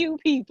to a few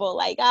people.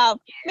 Like,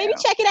 maybe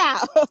check it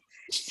out.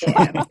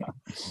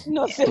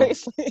 No,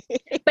 seriously.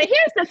 But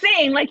here's the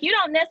thing, like you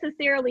don't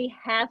necessarily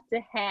have to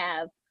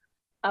have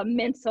a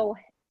mental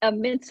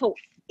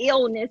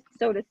illness,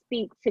 so to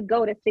speak, to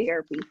go to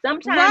therapy.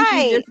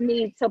 Sometimes you just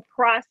need to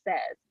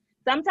process.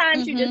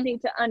 Sometimes you just need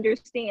to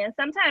understand.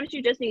 Sometimes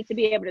you just need to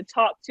be able to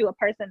talk to a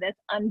person that's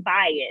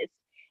unbiased.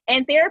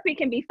 And therapy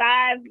can be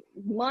 5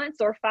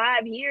 months or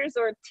 5 years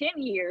or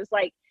 10 years.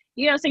 Like,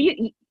 so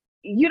you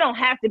don't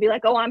have to be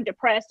like, oh, I'm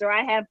depressed or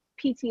I have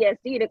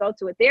PTSD to go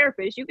to a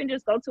therapist. You can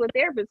just go to a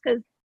therapist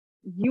because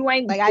you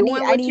ain't like, I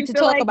need to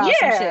talk about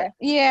some shit.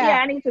 Yeah,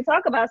 I need to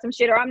talk about some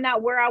shit, or I'm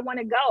not where I want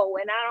to go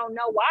and I don't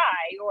know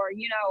why, or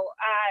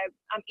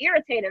I'm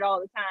irritated all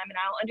the time and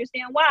I don't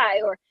understand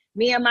why, or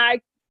me and my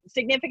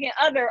significant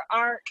other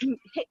aren't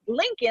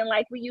linking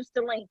like we used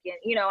to link, and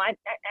I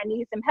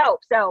need some help.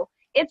 So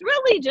it's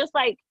really just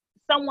like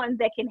someone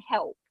that can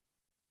help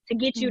to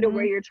get you to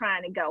where you're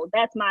trying to go.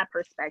 That's my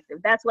perspective.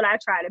 That's what I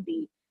try to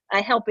be,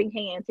 a helping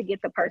hand to get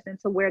the person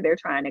to where they're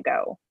trying to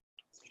go.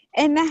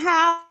 And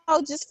how,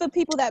 just for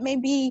people that may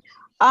be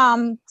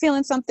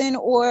feeling something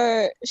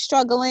or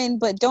struggling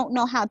but don't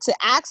know how to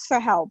ask for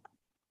help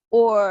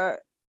or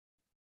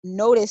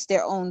notice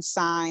their own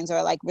signs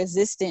or like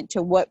resistant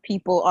to what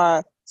people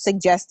are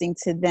suggesting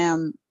to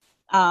them,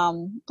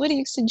 what do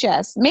you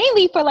suggest?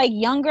 Mainly for like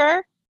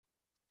younger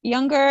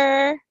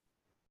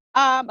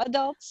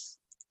adults,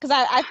 because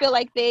I feel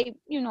like they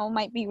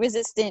might be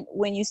resistant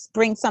when you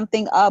bring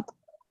something up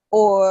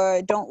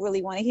or don't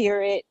really want to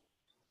hear it.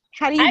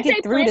 How do you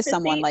get through to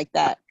someone like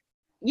that?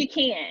 You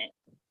can't.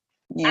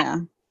 Yeah.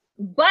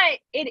 But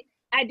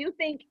I do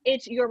think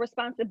it's your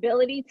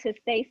responsibility to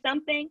say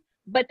something,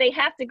 but they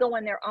have to go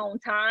in their own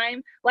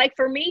time. Like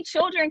for me,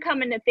 children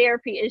coming to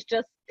therapy is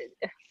just,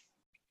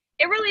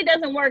 it really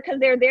doesn't work because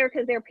they're there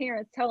because their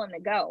parents tell them to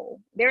go.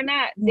 They're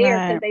not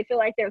there because they feel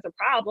like there's a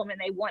problem and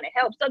they want to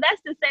help. So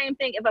that's the same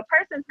thing. If a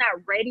person's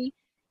not ready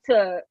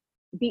to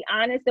be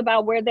honest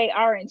about where they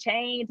are and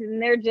change,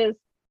 and they're just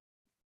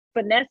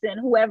finessing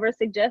whoever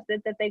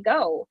suggested that they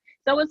go.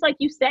 So it's like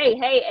you say,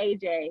 hey,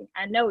 AJ,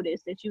 I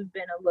noticed that you've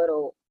been a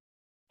little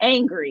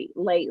angry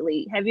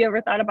lately. Have you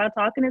ever thought about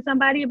talking to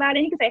somebody about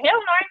it? He can say, hell no,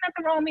 ain't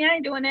nothing wrong with me. I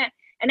ain't doing that.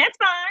 And that's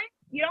fine.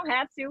 You don't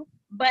have to.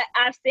 But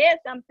I've said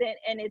something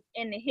and it's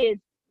in his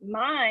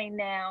mind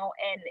now.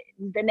 And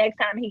the next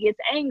time he gets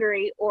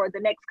angry or the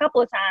next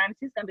couple of times,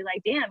 he's going to be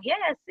like, damn, yeah,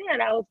 I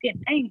said I was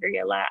getting angry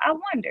a lot. I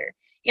wonder.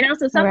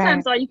 So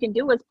sometimes all you can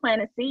do is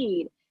plant a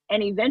seed.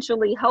 and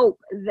eventually hope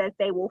that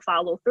they will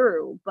follow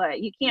through.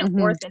 But you can't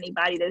force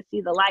anybody to see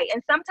the light.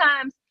 And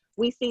sometimes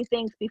we see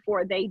things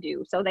before they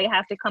do. So they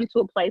have to come to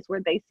a place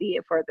where they see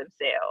it for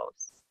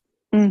themselves.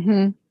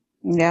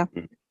 Yeah.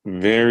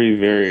 Very,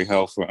 very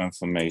helpful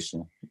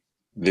information.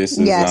 This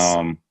is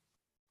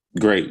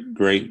great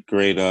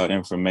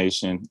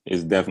information.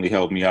 It's definitely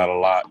helped me out a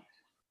lot.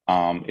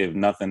 If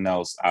nothing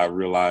else, I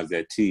realize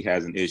that T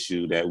has an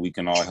issue that we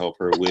can all help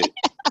her with.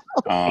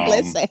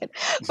 Listen,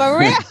 for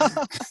real.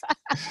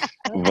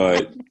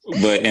 but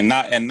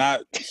not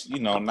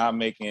not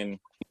making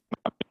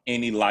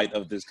any light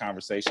of this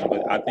conversation,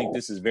 but I think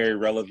this is very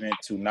relevant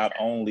to not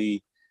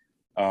only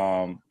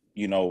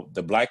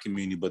the Black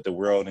community, but the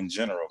world in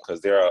general, because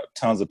there are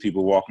tons of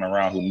people walking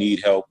around who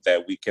need help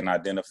that we can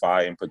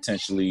identify and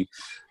potentially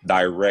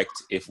direct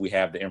if we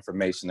have the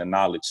information and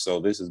knowledge. So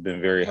this has been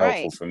very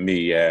helpful for me.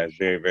 Yeah,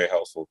 very, very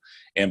helpful.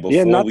 And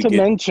before not to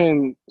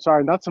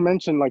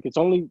mention, like, it's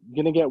only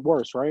gonna get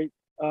worse, right,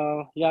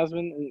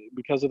 Yasmin,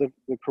 because of the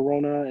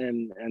corona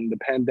and the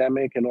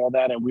pandemic and all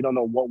that, and we don't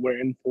know what we're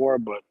in for.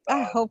 But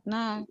I hope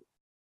not.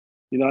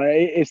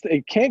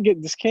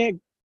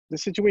 The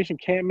situation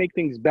can't make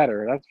things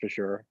better. That's for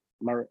sure.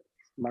 Am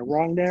I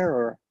wrong there,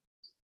 or?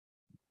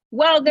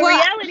 Well, the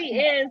reality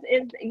is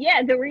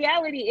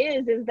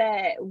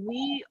that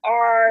we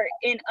are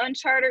in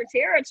uncharted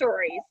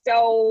territory.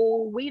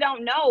 So we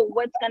don't know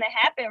what's going to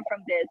happen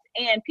from this.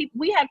 And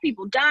we have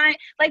people dying.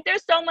 Like,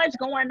 there's so much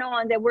going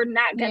on that we're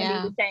not going to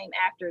be the same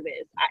after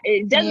this.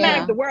 It doesn't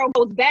matter if the world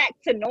goes back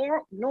to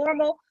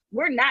normal.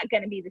 We're not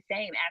going to be the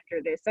same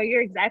after this. So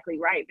you're exactly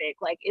right, Vic.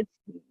 Like,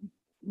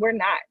 we're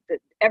not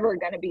ever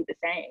going to be the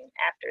same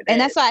after this.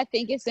 And that's why I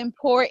think it's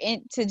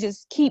important to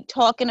just keep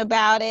talking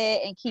about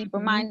it and keep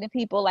reminding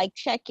people, like,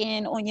 check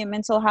in on your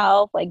mental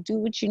health, like, do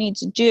what you need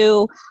to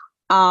do.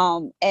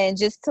 And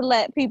just to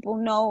let people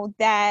know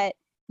that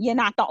you're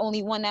not the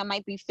only one that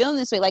might be feeling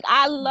this way. Like,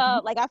 I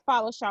love, like, I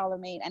follow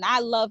Charlamagne, and I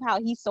love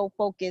how he's so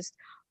focused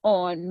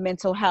on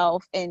mental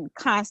health and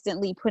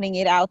constantly putting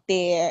it out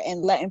there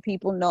and letting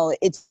people know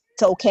it's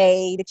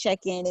okay to check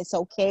in. It's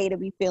okay to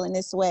be feeling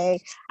this way.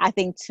 I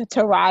think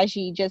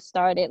Taraji just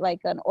started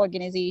like an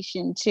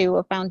organization too,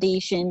 a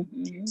foundation.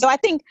 So I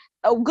think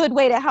a good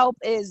way to help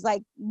is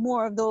like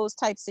more of those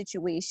type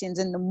situations,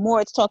 and the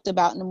more it's talked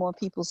about and the more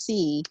people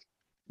see,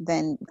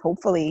 then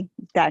hopefully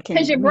that can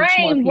reach more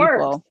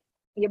people.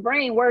 Your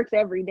brain works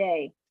every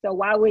day. So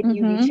why wouldn't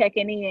you be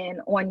checking in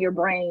on your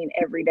brain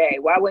every day?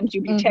 Why wouldn't you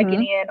be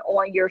checking in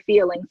on your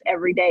feelings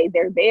every day?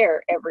 They're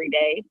there every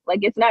day. Like,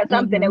 it's not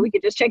something that we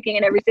could just check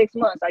in every 6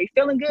 months. Are you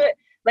feeling good?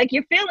 Like,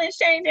 your feelings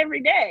change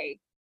every day,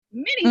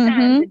 many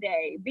times a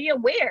day. Be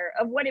aware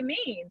of what it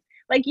means.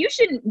 Like, you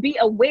shouldn't be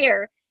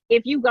aware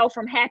if you go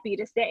from happy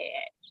to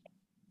sad,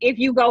 if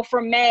you go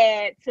from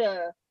mad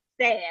to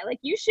sad. Like,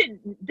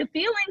 the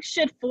feelings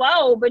should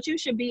flow, but you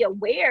should be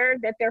aware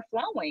that they're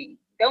flowing.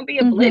 Don't be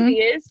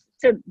oblivious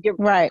to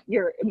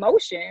your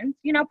emotions.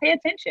 Pay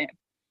attention.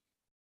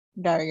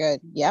 Very good.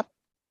 Yep.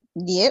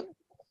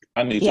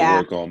 I need to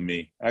work on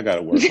me. I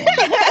gotta work on me.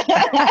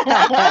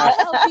 I'll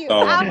help you,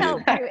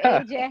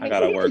 AJ. I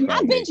gotta work on me.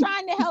 I've been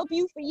trying to help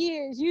you for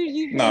years.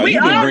 We all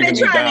been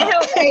trying to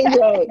help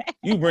AJ.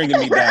 You bringing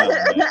me down,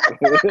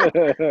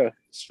 man.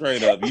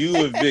 Straight up, you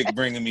and Vic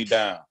bringing me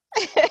down.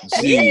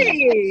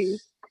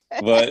 Jeez.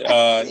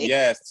 But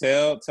yes,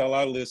 tell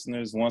our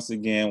listeners once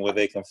again where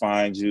they can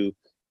find you.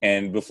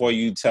 And before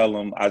you tell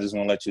them, I just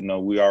want to let you know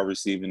we are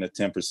receiving a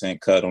 10%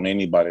 cut on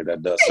anybody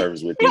that does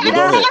service with you. But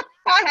go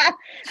ahead.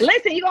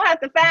 Listen, you're going to have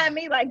to find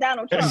me like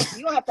Donald Trump.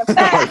 You're going to have to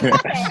find me.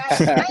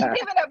 I ain't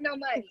giving up no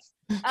money.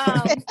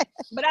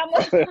 But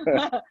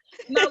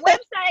my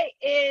website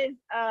is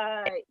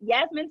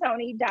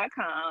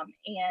YasminTony.com,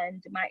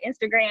 and my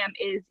Instagram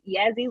is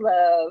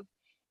YazzyLove.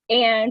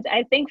 And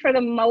I think for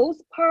the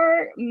most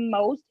part,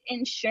 most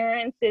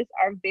insurances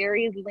are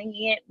very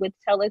lenient with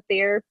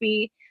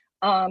teletherapy.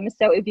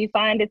 So if you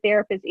find a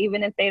therapist,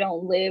 even if they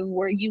don't live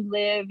where you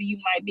live, you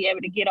might be able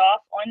to get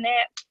off on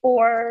that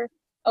for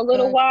a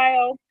little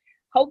while.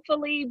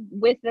 Hopefully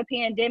with the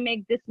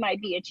pandemic, this might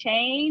be a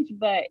change,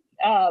 but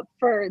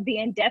for the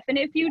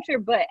indefinite future.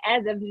 But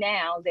as of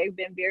now, they've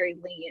been very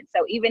lenient.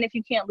 So even if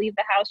you can't leave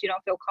the house, you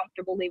don't feel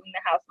comfortable leaving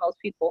the house,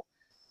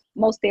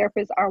 most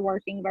therapists are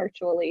working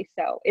virtually.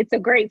 So it's a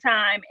great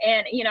time.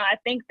 And, I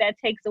think that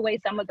takes away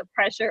some of the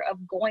pressure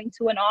of going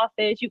to an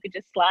office. You could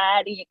just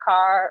slide in your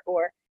car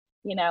or,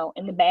 in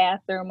the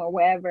bathroom or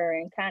wherever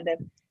and kind of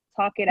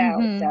talk it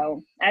out.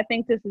 So I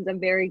think this is a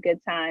very good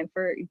time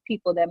for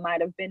people that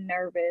might have been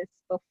nervous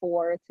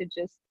before to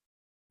just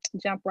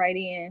jump right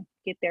in,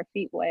 get their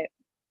feet wet.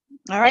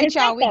 All right,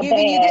 y'all, we're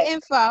giving you the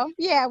info.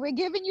 Yeah, we're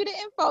giving you the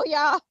info,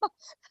 y'all.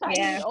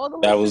 Yeah,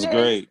 that was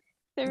great.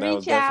 That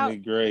was definitely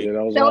great. Yeah,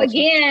 so awesome.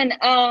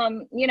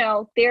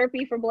 Again,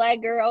 therapy for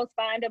Black girls,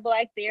 find a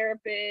Black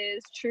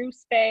therapist, True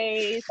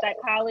Space,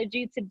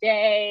 Psychology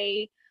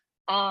Today.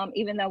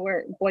 Even though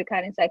we're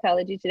boycotting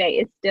Psychology Today,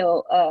 it's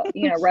still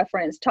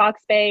reference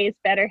Talkspace,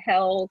 Better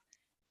Health,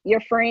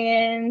 your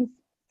friends,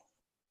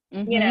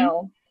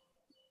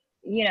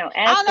 you know, I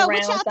ask don't know what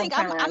around y'all think.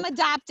 I'm sometimes.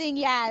 adopting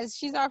Yaz.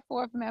 She's our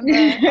fourth member.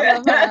 I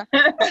love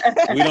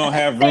her. We don't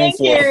have room Thank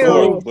for a you.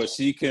 fourth, but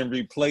she can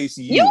replace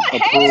You you. a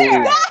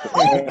hater.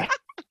 Approved.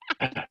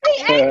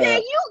 See, AJ,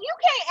 you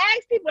can't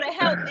ask people to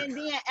help and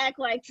then act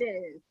like this.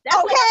 That's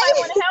Okay. when I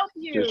want to help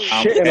you. Just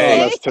I'm- shitting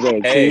hey, on us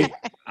today, Hey, T.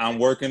 I'm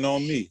working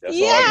on me. That's all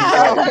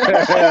Yeah. I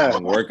can say.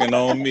 I'm working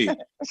on me.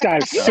 This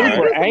guy's You gotta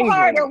super do some angry.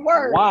 harder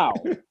work. Wow.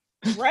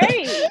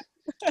 Right.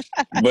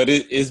 But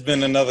it's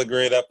been another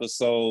great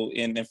episode.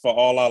 And for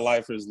all our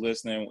lifers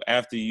listening,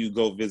 after you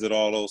go visit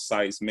all those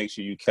sites, make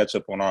sure you catch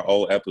up on our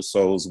old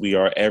episodes. We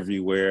are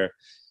everywhere.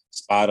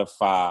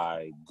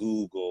 Spotify,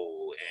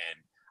 Google,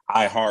 and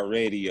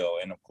iHeartRadio,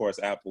 and of course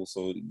Apple.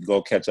 So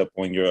go catch up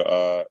on your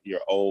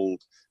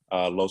old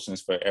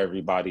Lotions for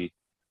Everybody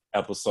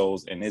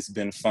episodes. And it's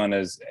been fun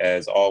as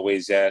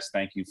always, Jazz.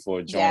 Thank you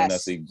for joining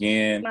us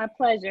again. My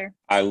pleasure.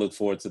 I look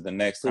forward to the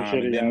next time.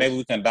 Appreciate And it, then Yaz. maybe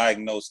we can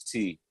diagnose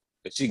T.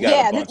 But she got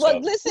Yeah. a bunch Well,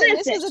 of listen,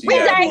 this Listen, was a She we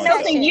got a bunch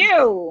diagnosing of-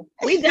 you.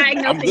 We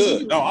diagnosing I'm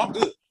good. you. No, I'm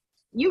good.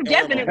 You Don't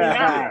worry definitely about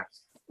me. not.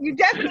 You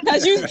definitely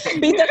because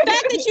the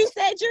fact that you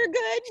said you're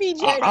good,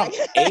 BJ. I'm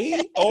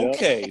like-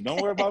 A-okay.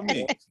 Don't worry about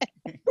me.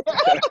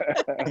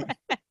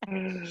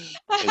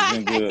 It's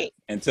been good.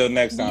 Until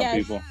next time, Yes.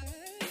 people.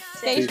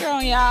 Stay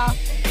strong, y'all.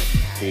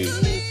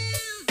 Peace.